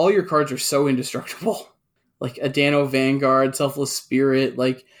 Like, all your cards are so indestructible. Like, Adano Vanguard, Selfless Spirit,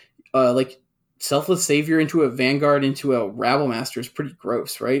 like Selfless Savior into a Vanguard into a Rabblemaster is pretty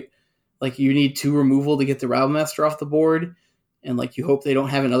gross, right? Like, you need 2 removal to get the Rabblemaster off the board, and, like, you hope they don't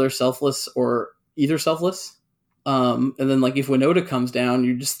have another Selfless or either Selfless. And then, like, if Winota comes down,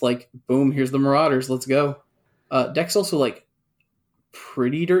 you're just like, boom, here's the Marauders, let's go. Deck's also, like,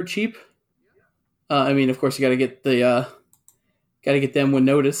 pretty dirt cheap. I mean, of course, you got to get them when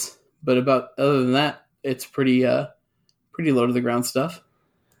notice. But other than that, it's pretty low to the ground stuff.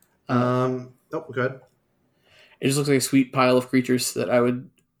 Good. It just looks like a sweet pile of creatures that I would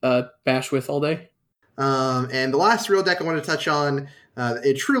bash with all day. And the last real deck I want to touch on,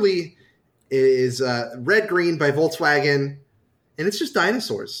 it truly is Red Green by Volkswagen, and it's just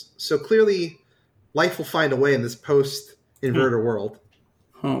dinosaurs. So clearly, life will find a way in this post-inverter world.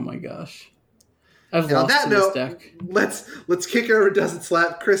 Oh my gosh. I've and lost on that note, this deck. Let's kick it over to Doesn't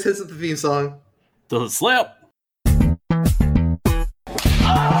Slap. Chris hits with the theme song. Doesn't slap.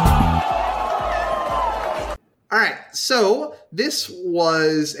 All right, so this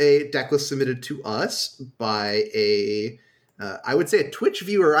was a deck list submitted to us by I would say a Twitch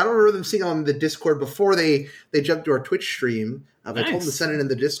viewer. I don't remember them seeing on the Discord before they jumped to our Twitch stream. Nice. I told them to send it in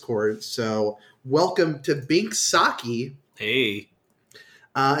the Discord. So welcome to Bink Saki. Hey.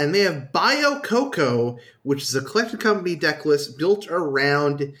 And they have Bio Coco, which is a collected company deck list built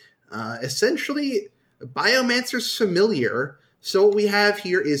around essentially Biomancer's Familiar. So what we have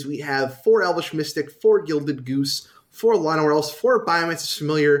here is we have 4 Elvish Mystic, 4 Gilded Goose, 4 Lionel Elves, 4 Biomancer's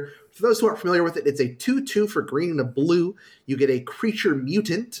Familiar. For those who aren't familiar with it, it's a 2/2 for green and a blue. You get a creature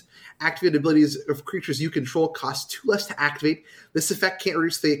mutant. Activated abilities of creatures you control cost 2 less to activate. This effect can't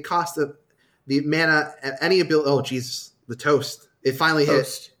reduce the cost of the mana at any ability. Oh, Jesus. The toast. It finally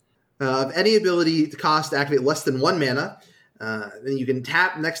hit. Of any ability to cost to activate less than 1 mana. Then you can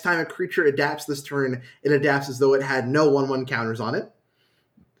tap. Next time a creature adapts this turn, it adapts as though it had no 1/1 counters on it.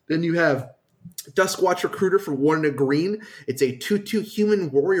 Then you have Duskwatch Recruiter for 1 and a green. It's a 2/2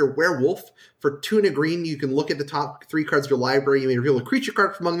 human warrior werewolf. For 2 and a green, you can look at the top 3 cards of your library. You may reveal a creature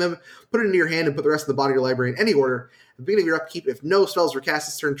card from among them, put it into your hand, and put the rest of the body of your library in any order. At the beginning of your upkeep, if no spells were cast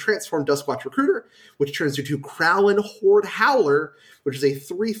this turn, transform Duskwatch Recruiter, which turns into Crowlin Horde Howler, which is a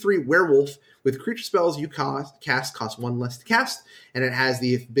 3/3 werewolf with creature spells you cast cost 1 less to cast, and it has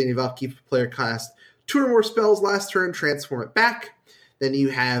the beginning of upkeep player cast 2 or more spells last turn, transform it back. Then you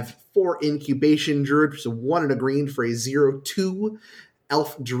have 4 Incubation Druid, which is a 1 and a green for a 0/2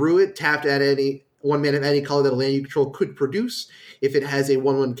 Elf Druid, tapped at any 1 mana of any color that a land you control could produce. If it has a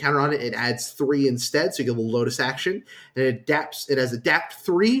 1/1 counter on it, it adds 3 instead, so you get a little Lotus action. And it has Adapt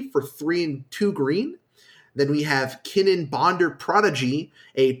 3 for 3 and 2 green. Then we have Kinnan Bonder Prodigy,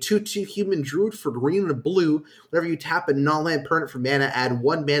 a 2/2 human druid for green and a blue. Whenever you tap a non-land permanent for mana, add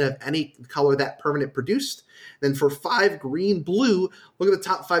 1 mana of any color that permanent produced. Then for 5 green blue, look at the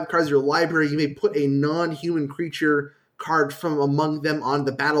top 5 cards of your library. You may put a non-human creature card from among them on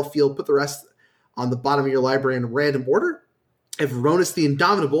the battlefield. Put the rest on the bottom of your library in random order. If Ronus the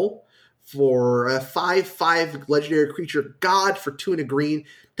Indomitable, for a 5/5 legendary creature god for 2 and a green.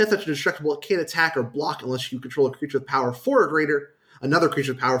 Death Touch Indestructible. It can't attack or block unless you control a creature with power 4 or greater. Another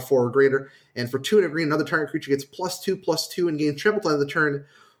creature with power 4 or greater. And for 2 and a green, another target creature gets +2/+2 and gains trample time of the turn.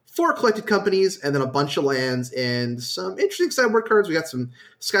 4 Collected Companies, and then a bunch of lands and some interesting sideboard cards. We got some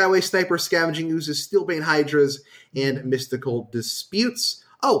Skyway Sniper, Scavenging Oozes, Steelbane Hydras, and Mystical Disputes.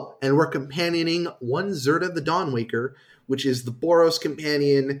 Oh, and we're companioning 1 Zirda the Dawnwaker, which is the Boros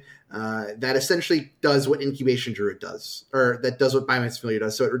companion that essentially does what Incubation Druid does, or that does what Biomancer Familiar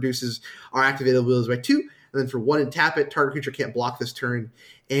does. So it reduces our activated abilities by 2, and then for 1 and tap it, target creature can't block this turn.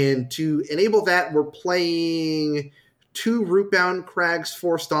 And to enable that, we're playing 2 Rootbound Crags,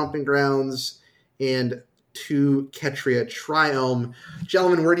 4 Stomping Grounds, and 2 Ketria Triome.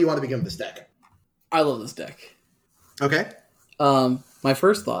 Gentlemen, where do you want to begin with this deck? I love this deck. Okay. My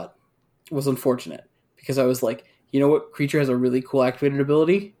first thought was unfortunate, because I was like, you know what creature has a really cool activated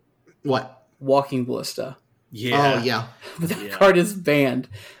ability? What? Walking Ballista. Yeah. Oh, yeah. But that card is banned.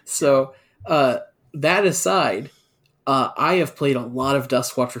 So, that aside, I have played a lot of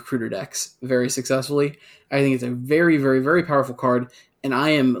Duskwatch Recruiter decks very successfully. I think it's a very, very, very powerful card, and I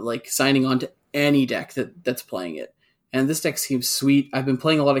am like signing on to any deck that's playing it. And this deck seems sweet. I've been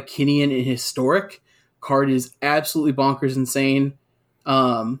playing a lot of Kinnan in Historic. Card is absolutely bonkers insane.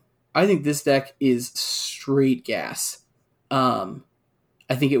 I think this deck is straight gas.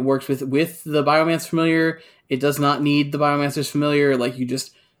 I think it works with the Biomancer Familiar. It does not need the Biomancer's Familiar. Like you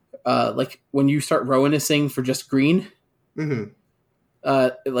just like when you start Rowanessing for just green,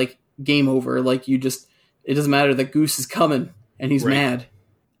 like game over. Like you just, it doesn't matter that Goose is coming and he's mad.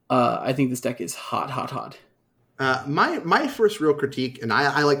 I think this deck is hot. My first real critique, and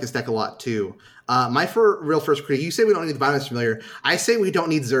I like this deck a lot too. My first critique, you say we don't need the Biomancer Familiar. I say we don't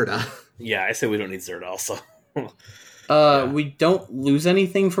need Zirda. Yeah, I say we don't need Zirda also. We don't lose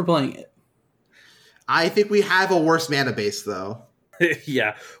anything for playing it. I think we have a worse mana base, though.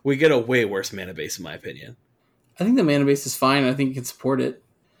 Yeah, we get a way worse mana base, in my opinion. I think the mana base is fine. I think you can support it.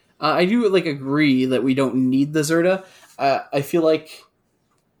 I do agree that we don't need the Zirda. I feel like,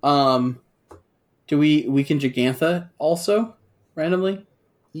 we can Jegantha also randomly?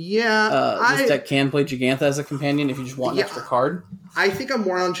 Yeah, this deck can play Jegantha as a companion if you just want an extra card. I think I'm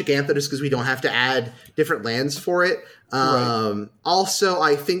more on Jegantha just because we don't have to add different lands for it. Right. Also,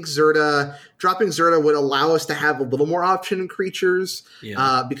 I think dropping Zirda would allow us to have a little more option in creatures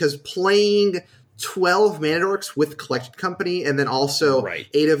because playing 12 Mana Dorks with Collected Company and then also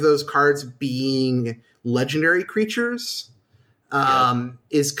 8 of those cards being legendary creatures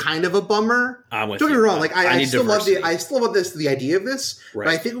is kind of a bummer. Don't get me wrong, I still love the idea of this, but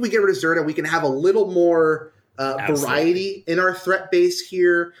I think when we get rid of Zirda, we can have a little more variety in our threat base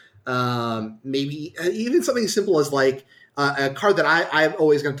here. Maybe even something as simple as a card that I'm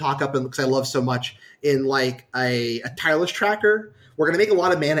always going to talk up because I love so much in a Tireless Tracker. We're going to make a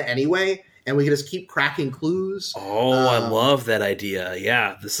lot of mana anyway, and we can just keep cracking clues. Oh, I love that idea.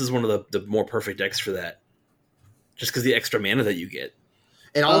 Yeah, this is one of the more perfect decks for that. Just because the extra mana that you get.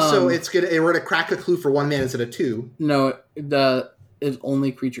 And also, we're going to crack a clue for 1 mana instead of 2. No, it's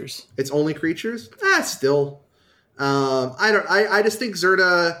only creatures. It's only creatures? Still. I just think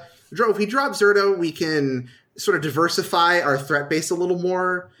Zirda, if we drop Zirda, we can sort of diversify our threat base a little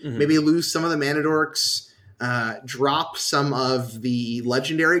more. Mm-hmm. Maybe lose some of the Mana Dorks, drop some of the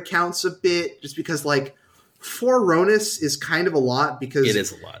legendary counts a bit, just because 4 Ronus is kind of a lot because it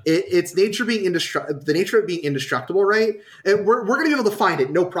is a lot. It's nature being the nature of being indestructible, right? And we're going to be able to find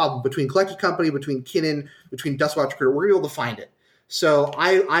it, no problem. Between Collected Company, between Kinnan, between Dustwatch Critter, we're going to be able to find it. So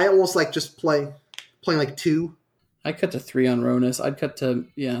I almost like just playing like 2. I cut to 3 on Ronus. I'd cut to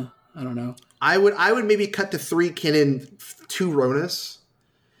I don't know. I would maybe cut to 3 Kinnan, 2 Ronus,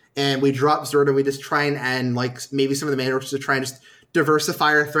 and we drop Zerda. And we just try and like maybe some of the mana to try and just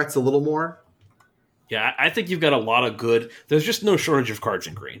diversify our threats a little more. Yeah, I think you've got a lot of good. There's just no shortage of cards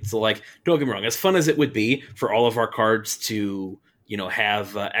in green. So, like, don't get me wrong. As fun as it would be for all of our cards to,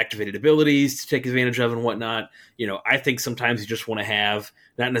 have activated abilities to take advantage of and whatnot, I think sometimes you just want to have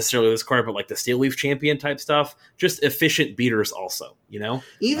not necessarily this card, but like the Steel Leaf Champion type stuff, just efficient beaters also. Even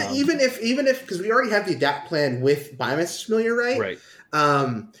if because we already have the adapt plan with Biomass Familiar, right? Right.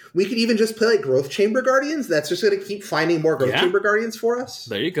 We could even just play like Growth Chamber Guardians. That's just going to keep finding more Growth Chamber Guardians for us.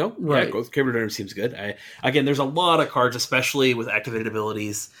 There you go. Right. Yeah, Growth Chamber Guardians seems good. Again, there's a lot of cards, especially with activated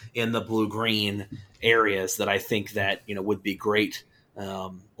abilities in the blue-green areas that I think that, would be great.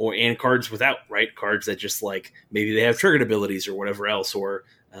 And cards without, right? Cards that just like, maybe they have triggered abilities or whatever else, or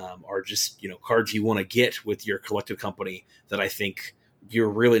are just, cards you want to get with your Collected Company that I think you're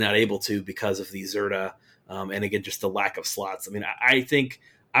really not able to because of the Zerda. And again, just the lack of slots. I mean, I think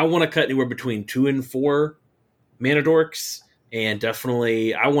I want to cut anywhere between 2 and 4 Mana Dorks, and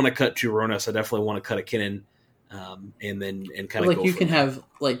definitely I want to cut 2 Ronus. I definitely want to cut a Kinnan, and kind of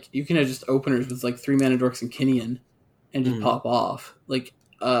like you can have just openers with like 3 Mana Dorks and Kinnian, and just pop off. Like,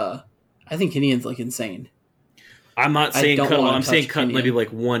 I think Kinnian's like insane. I'm not saying cut. I'm saying cut maybe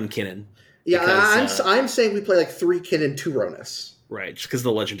like 1 Kinnan. Yeah, because, I'm saying we play like 3 Kinnan, 2 Ronus. Right, just because of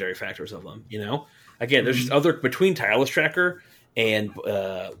the legendary factors of them, Again, there's just other between Tireless Tracker and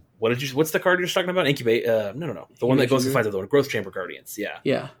what's the card you're just talking about? Incubate? No. The one that goes and finds the one. Growth Chamber Guardians. Yeah.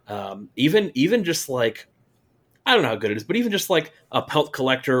 Yeah. Even just like, I don't know how good it is, but even just like a Pelt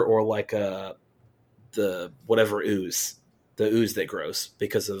Collector or like the whatever ooze, the ooze that grows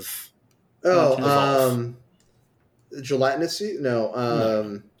because of gelatinous?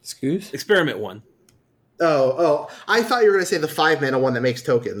 No. Scoos? Experiment 1. Oh! I thought you were going to say the 5 mana one that makes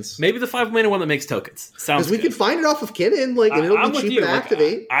tokens. Maybe the 5 mana one that makes tokens. Sounds because we can find it off of Kinnan, and it'll be cheap to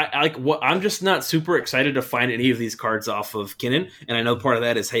activate. I'm just not super excited to find any of these cards off of Kinnan, and I know part of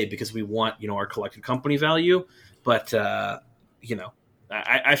that is because we want our Collected Company value, but I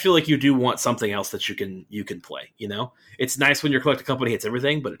feel like you do want something else that you can play. It's nice when your Collected Company hits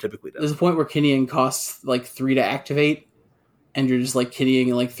everything, but it typically doesn't. There's a point where Kinnian costs like 3 to activate, and you're just like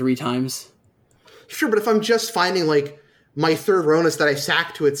Kinnian like 3 times. Sure, but if I'm just finding like my 3rd Ronus that I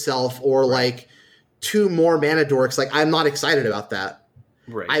sack to itself, or like 2 more Mana Dorks, like I'm not excited about that.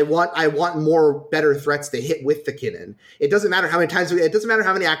 Right. I want more better threats to hit with the Kinnan. It doesn't matter how many times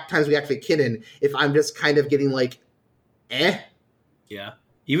times we activate Kinnan if I'm just kind of getting like, Yeah,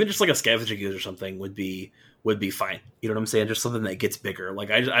 even just like a Scavenging Ooze or something would be fine. You know what I'm saying? Just something that gets bigger.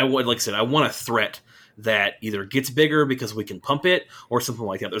 Like I would, like I said, I want a threat that either gets bigger because we can pump it or something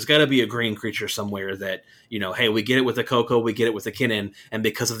like that. There's got to be a green creature somewhere that, hey, we get it with the Coco, we get it with the Kinnan, and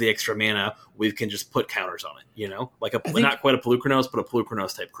because of the extra mana, we can just put counters on it, like not quite a Pelucranos, but a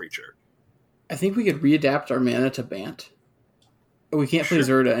Pelucranos type creature. I think we could readapt our mana to Bant. We can't play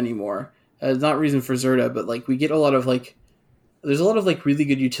Zerda anymore. It's not reason for Zerda, but like we get a lot of like, there's a lot of like really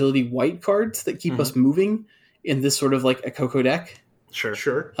good utility white cards that keep us moving in this sort of like a Coco deck.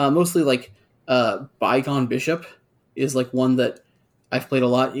 Sure. Mostly like Bygone Bishop is like one that I've played a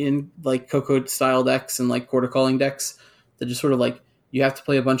lot in like Coco style decks and like Quarter Calling decks that just sort of like you have to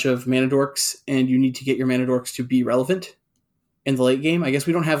play a bunch of Mana Dorks and you need to get your Mana Dorks to be relevant in the late game. I guess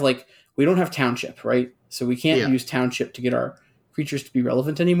we don't have Township, right? So we can't use Township to get our creatures to be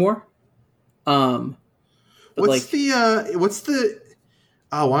relevant anymore. Why am I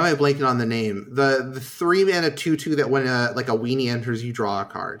blanking on the name? The 3 mana 2/2 that when like a weenie enters, you draw a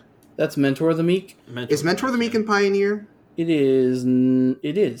card. That's Mentor the Meek. Is Mentor the Meek in Pioneer? It is.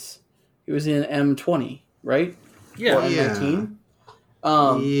 It was in M20, right? Yeah. Or M19.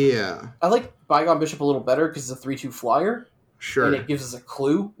 I like Bygone Bishop a little better because it's a 3/2 flyer. Sure. And it gives us a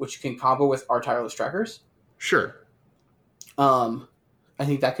clue, which you can combo with our Tireless Trackers. Sure. I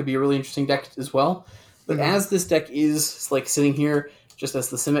think that could be a really interesting deck as well. But as this deck is like sitting here just as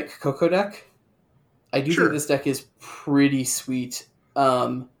the Simic Coco deck, I do think this deck is pretty sweet.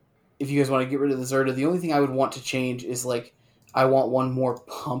 If you guys want to get rid of the Zerda, the only thing I would want to change is like I want one more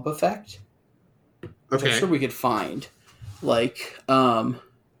pump effect. Which I'm sure we could find. Like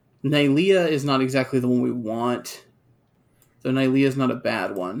Nylea is not exactly the one we want. So Nylea is not a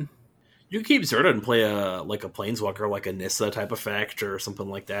bad one. You can keep Zerda and play a Planeswalker, like a Nissa type effect or something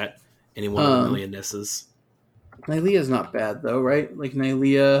like that. Any one of the million Nissas. Nylea's not bad though, right? Like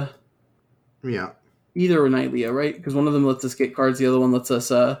Nylea, Yeah. either or Nylea, right? Because one of them lets us get cards, the other one lets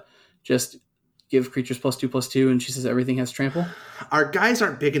us just give creatures +2/+2, and she says everything has trample. Our guys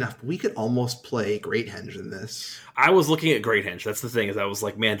aren't big enough. We could almost play Great Henge in this. I was looking at Great Henge. That's the thing, is I was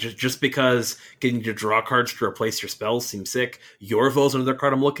like, man, just because getting to draw cards to replace your spells seems sick. Yorvo's another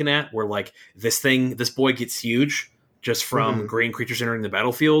card I'm looking at, where like this boy gets huge just from green creatures entering the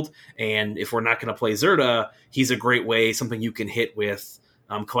battlefield. And if we're not going to play Zirda, he's a great way, something you can hit with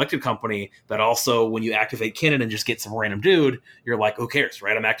Collected Company, but also when you activate Kinnan and just get some random dude, you're like, who cares,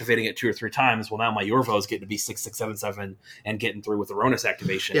 right? I'm activating it 2 or 3 times. Well, now my Yorvo is getting to be 6, 6, 7, 7 and getting through with the Ronus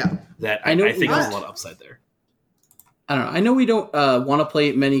activation. Yeah. That I think there's a lot of upside there. I don't know. I know we don't want to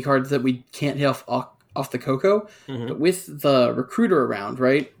play many cards that we can't hit off the Coco, but with the Recruiter around,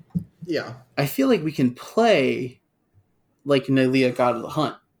 right? Yeah. I feel like we can play like Nylea, God of the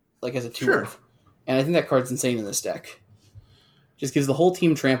Hunt, like as a 2-1. Sure. And I think that card's insane in this deck. Just gives the whole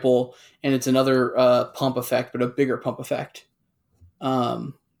team trample, and it's another pump effect, but a bigger pump effect.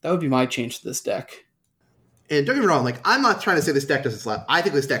 That would be my change to this deck. And don't get me wrong, like, I'm not trying to say this deck doesn't slap. I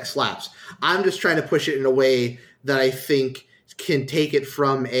think this deck slaps. I'm just trying to push it in a way that I think can take it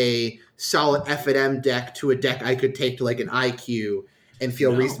from a solid F&M deck to a deck I could take to like an IQ and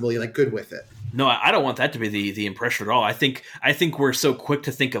feel reasonably like good with it. No, I don't want that to be the impression at all. I think we're so quick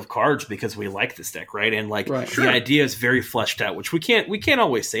to think of cards because we like this deck, right? And like the idea is very fleshed out, which we can't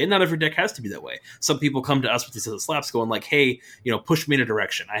always say. And not every deck has to be that way. Some people come to us with these slaps going like, hey, push me in a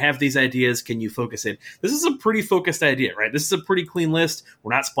direction. I have these ideas. Can you focus it? This is a pretty focused idea, right? This is a pretty clean list.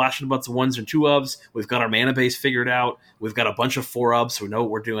 We're not splashing a bunch of 1s and 2-ofs. We've got our mana base figured out. We've got a bunch of 4-ofs, so we know what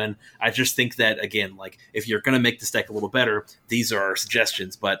we're doing. I just think that, again, like if you're going to make this deck a little better, these are our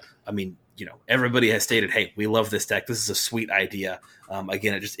suggestions. But I mean, everybody has stated, hey, we love this deck. This is a sweet idea.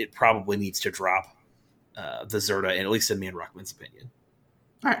 Again, it probably needs to drop the Zirda, and at least in me and Ruckman's opinion.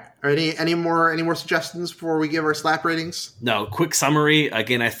 All right. Any more suggestions before we give our slap ratings? No, quick summary.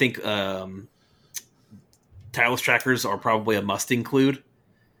 Again, I think Tireless Trackers are probably a must include.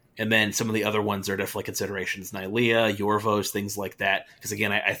 And then some of the other ones are definitely considerations. Nylea, Yorvos, things like that. Because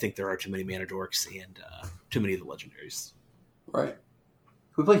again, I think there are too many mana dorks and too many of the legendaries. Right.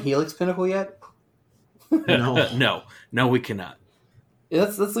 Can we play Helix Pinnacle yet? No. No, we cannot. Yeah,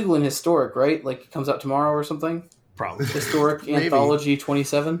 that's legal in Historic, right? Like it comes out tomorrow or something? Probably. Historic Anthology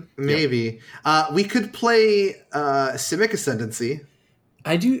 27? Maybe. Yep. We could play Simic Ascendancy.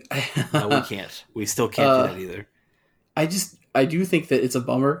 I do. No, we can't. We still can't do that either. I do think that it's a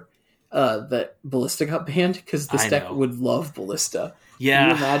bummer that Ballista got banned, because this deck would love Ballista. Yeah. Can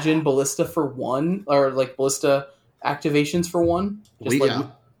you imagine Ballista for 1? Or like Ballista activations for 1?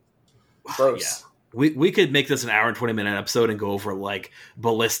 Gross. Yeah. We could make this an hour and 20-minute episode and go over like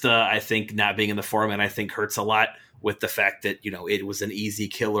Ballista. I think not being in the format, I think hurts a lot with the fact that, it was an easy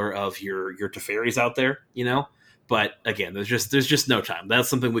killer of your Teferis out there, But again, there's just no time. That's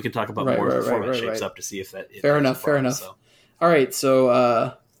something we can talk about more as the format shapes up to see if that. Fair enough. So. All right, so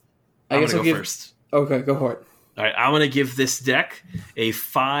I guess I'll give first. Okay, go for it. All right, I'm going to give this deck a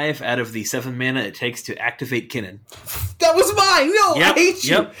 5 out of the 7 mana it takes to activate Kinnan. That was mine. No, yep, I hate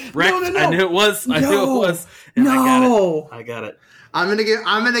you. Yep, no. I knew it was. And I got it. I'm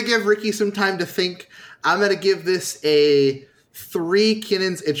gonna give Ricky some time to think. I'm gonna give this a 3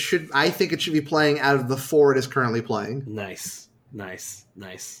 Kinnans. I think it should be playing out of the 4 it is currently playing. Nice.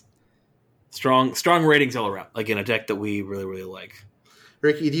 Strong ratings all around. Again, a deck that we really, really like.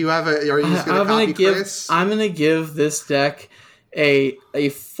 Ricky, are you just going to copy Chris? I'm going to give this deck a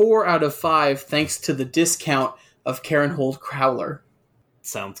 4 out of 5 thanks to the discount of Karenhold Crowler.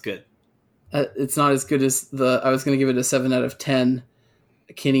 Sounds good. It's not as good as I was going to give it a 7 out of 10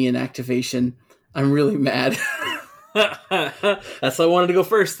 Kinnian activation. I'm really mad. That's why I wanted to go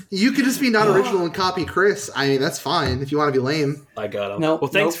first. You could just be not original and copy Chris. I mean, that's fine if you want to be lame. I got him.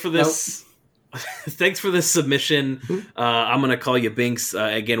 Thanks for this. Thanks for this submission. I'm going to call you Binks.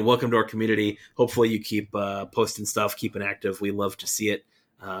 Again, welcome to our community. Hopefully you keep posting stuff, keeping active. We love to see it.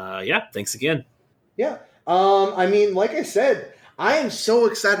 Thanks again. Yeah. I mean, like I said, I am so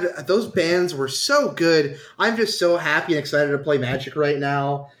excited. Those bands were so good. I'm just so happy and excited to play Magic right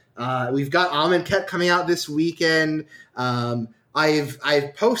now. We've got Amonkhet coming out this weekend. I've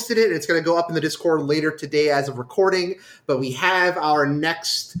posted it. It's going to go up in the Discord later today as of recording. But we have our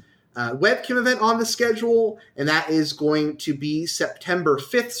next webcam event on the schedule, and that is going to be September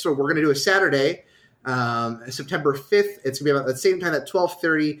 5th. So we're going to do a Saturday, September 5th. It's going to be about the same time at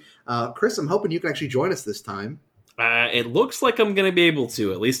 12:30. Chris, I'm hoping you can actually join us this time. It looks like I'm going to be able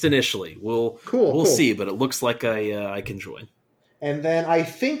to, at least initially. We'll see, but it looks like I can join. And then I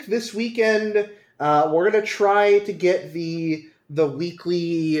think this weekend We're going to try to get the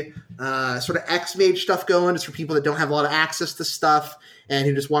weekly sort of X-Mage stuff going, just for people that don't have a lot of access to stuff and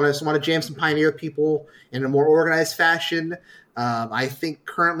who just want to jam some Pioneer people in a more organized fashion. I think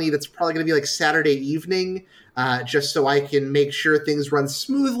currently that's probably going to be like Saturday evening, just so I can make sure things run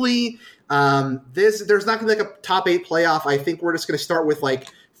smoothly. There's not going to be like a top 8 playoff. I think we're just going to start with like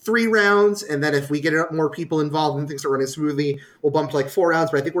 3 rounds, and then if we get more people involved and things are running smoothly, we'll bump to like 4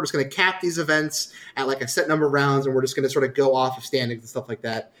 rounds. But I think we're just going to cap these events at like a set number of rounds, and we're just going to sort of go off of standings and stuff like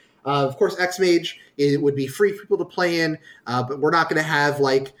that. Of course, X-Mage, it would be free for people to play in, but we're not going to have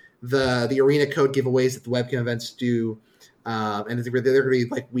like the arena code giveaways that the webcam events do, and they're going to be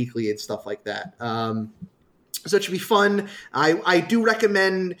like weekly and stuff like that. So it should be fun. I do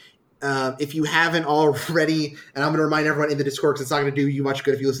recommend, if you haven't already, and I'm going to remind everyone in the Discord because it's not going to do you much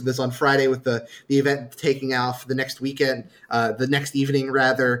good if you listen to this on Friday with the event taking off the next weekend, the next evening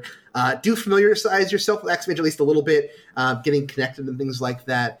rather. Do familiarize yourself with X-Mage at least a little bit, getting connected and things like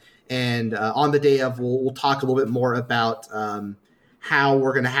that. And on the day of, we'll talk a little bit more about how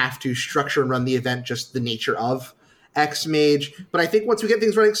we're going to have to structure and run the event, just the nature of X-Mage. But I think once we get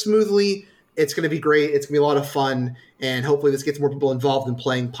things running smoothly, it's going to be great. It's going to be a lot of fun, and hopefully this gets more people involved in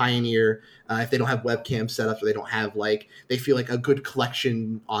playing Pioneer if they don't have webcam setups or they don't have they feel like a good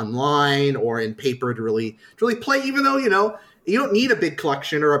collection online or in paper to really play. Even though you don't need a big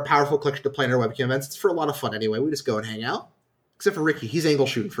collection or a powerful collection to play in our webcam events. It's for a lot of fun anyway. We just go and hang out. Except for Ricky, he's angle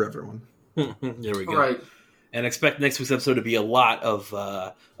shooting for everyone. There we go. All right. And expect next week's episode to be a lot of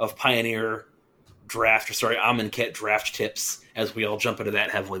Pioneer Amonkhet draft tips as we all jump into that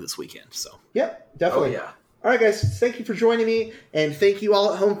heavily this weekend. So, yep, definitely. Oh, yeah. All right, guys, thank you for joining me, and thank you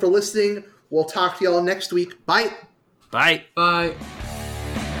all at home for listening. We'll talk to you all next week. Bye. Bye. Bye.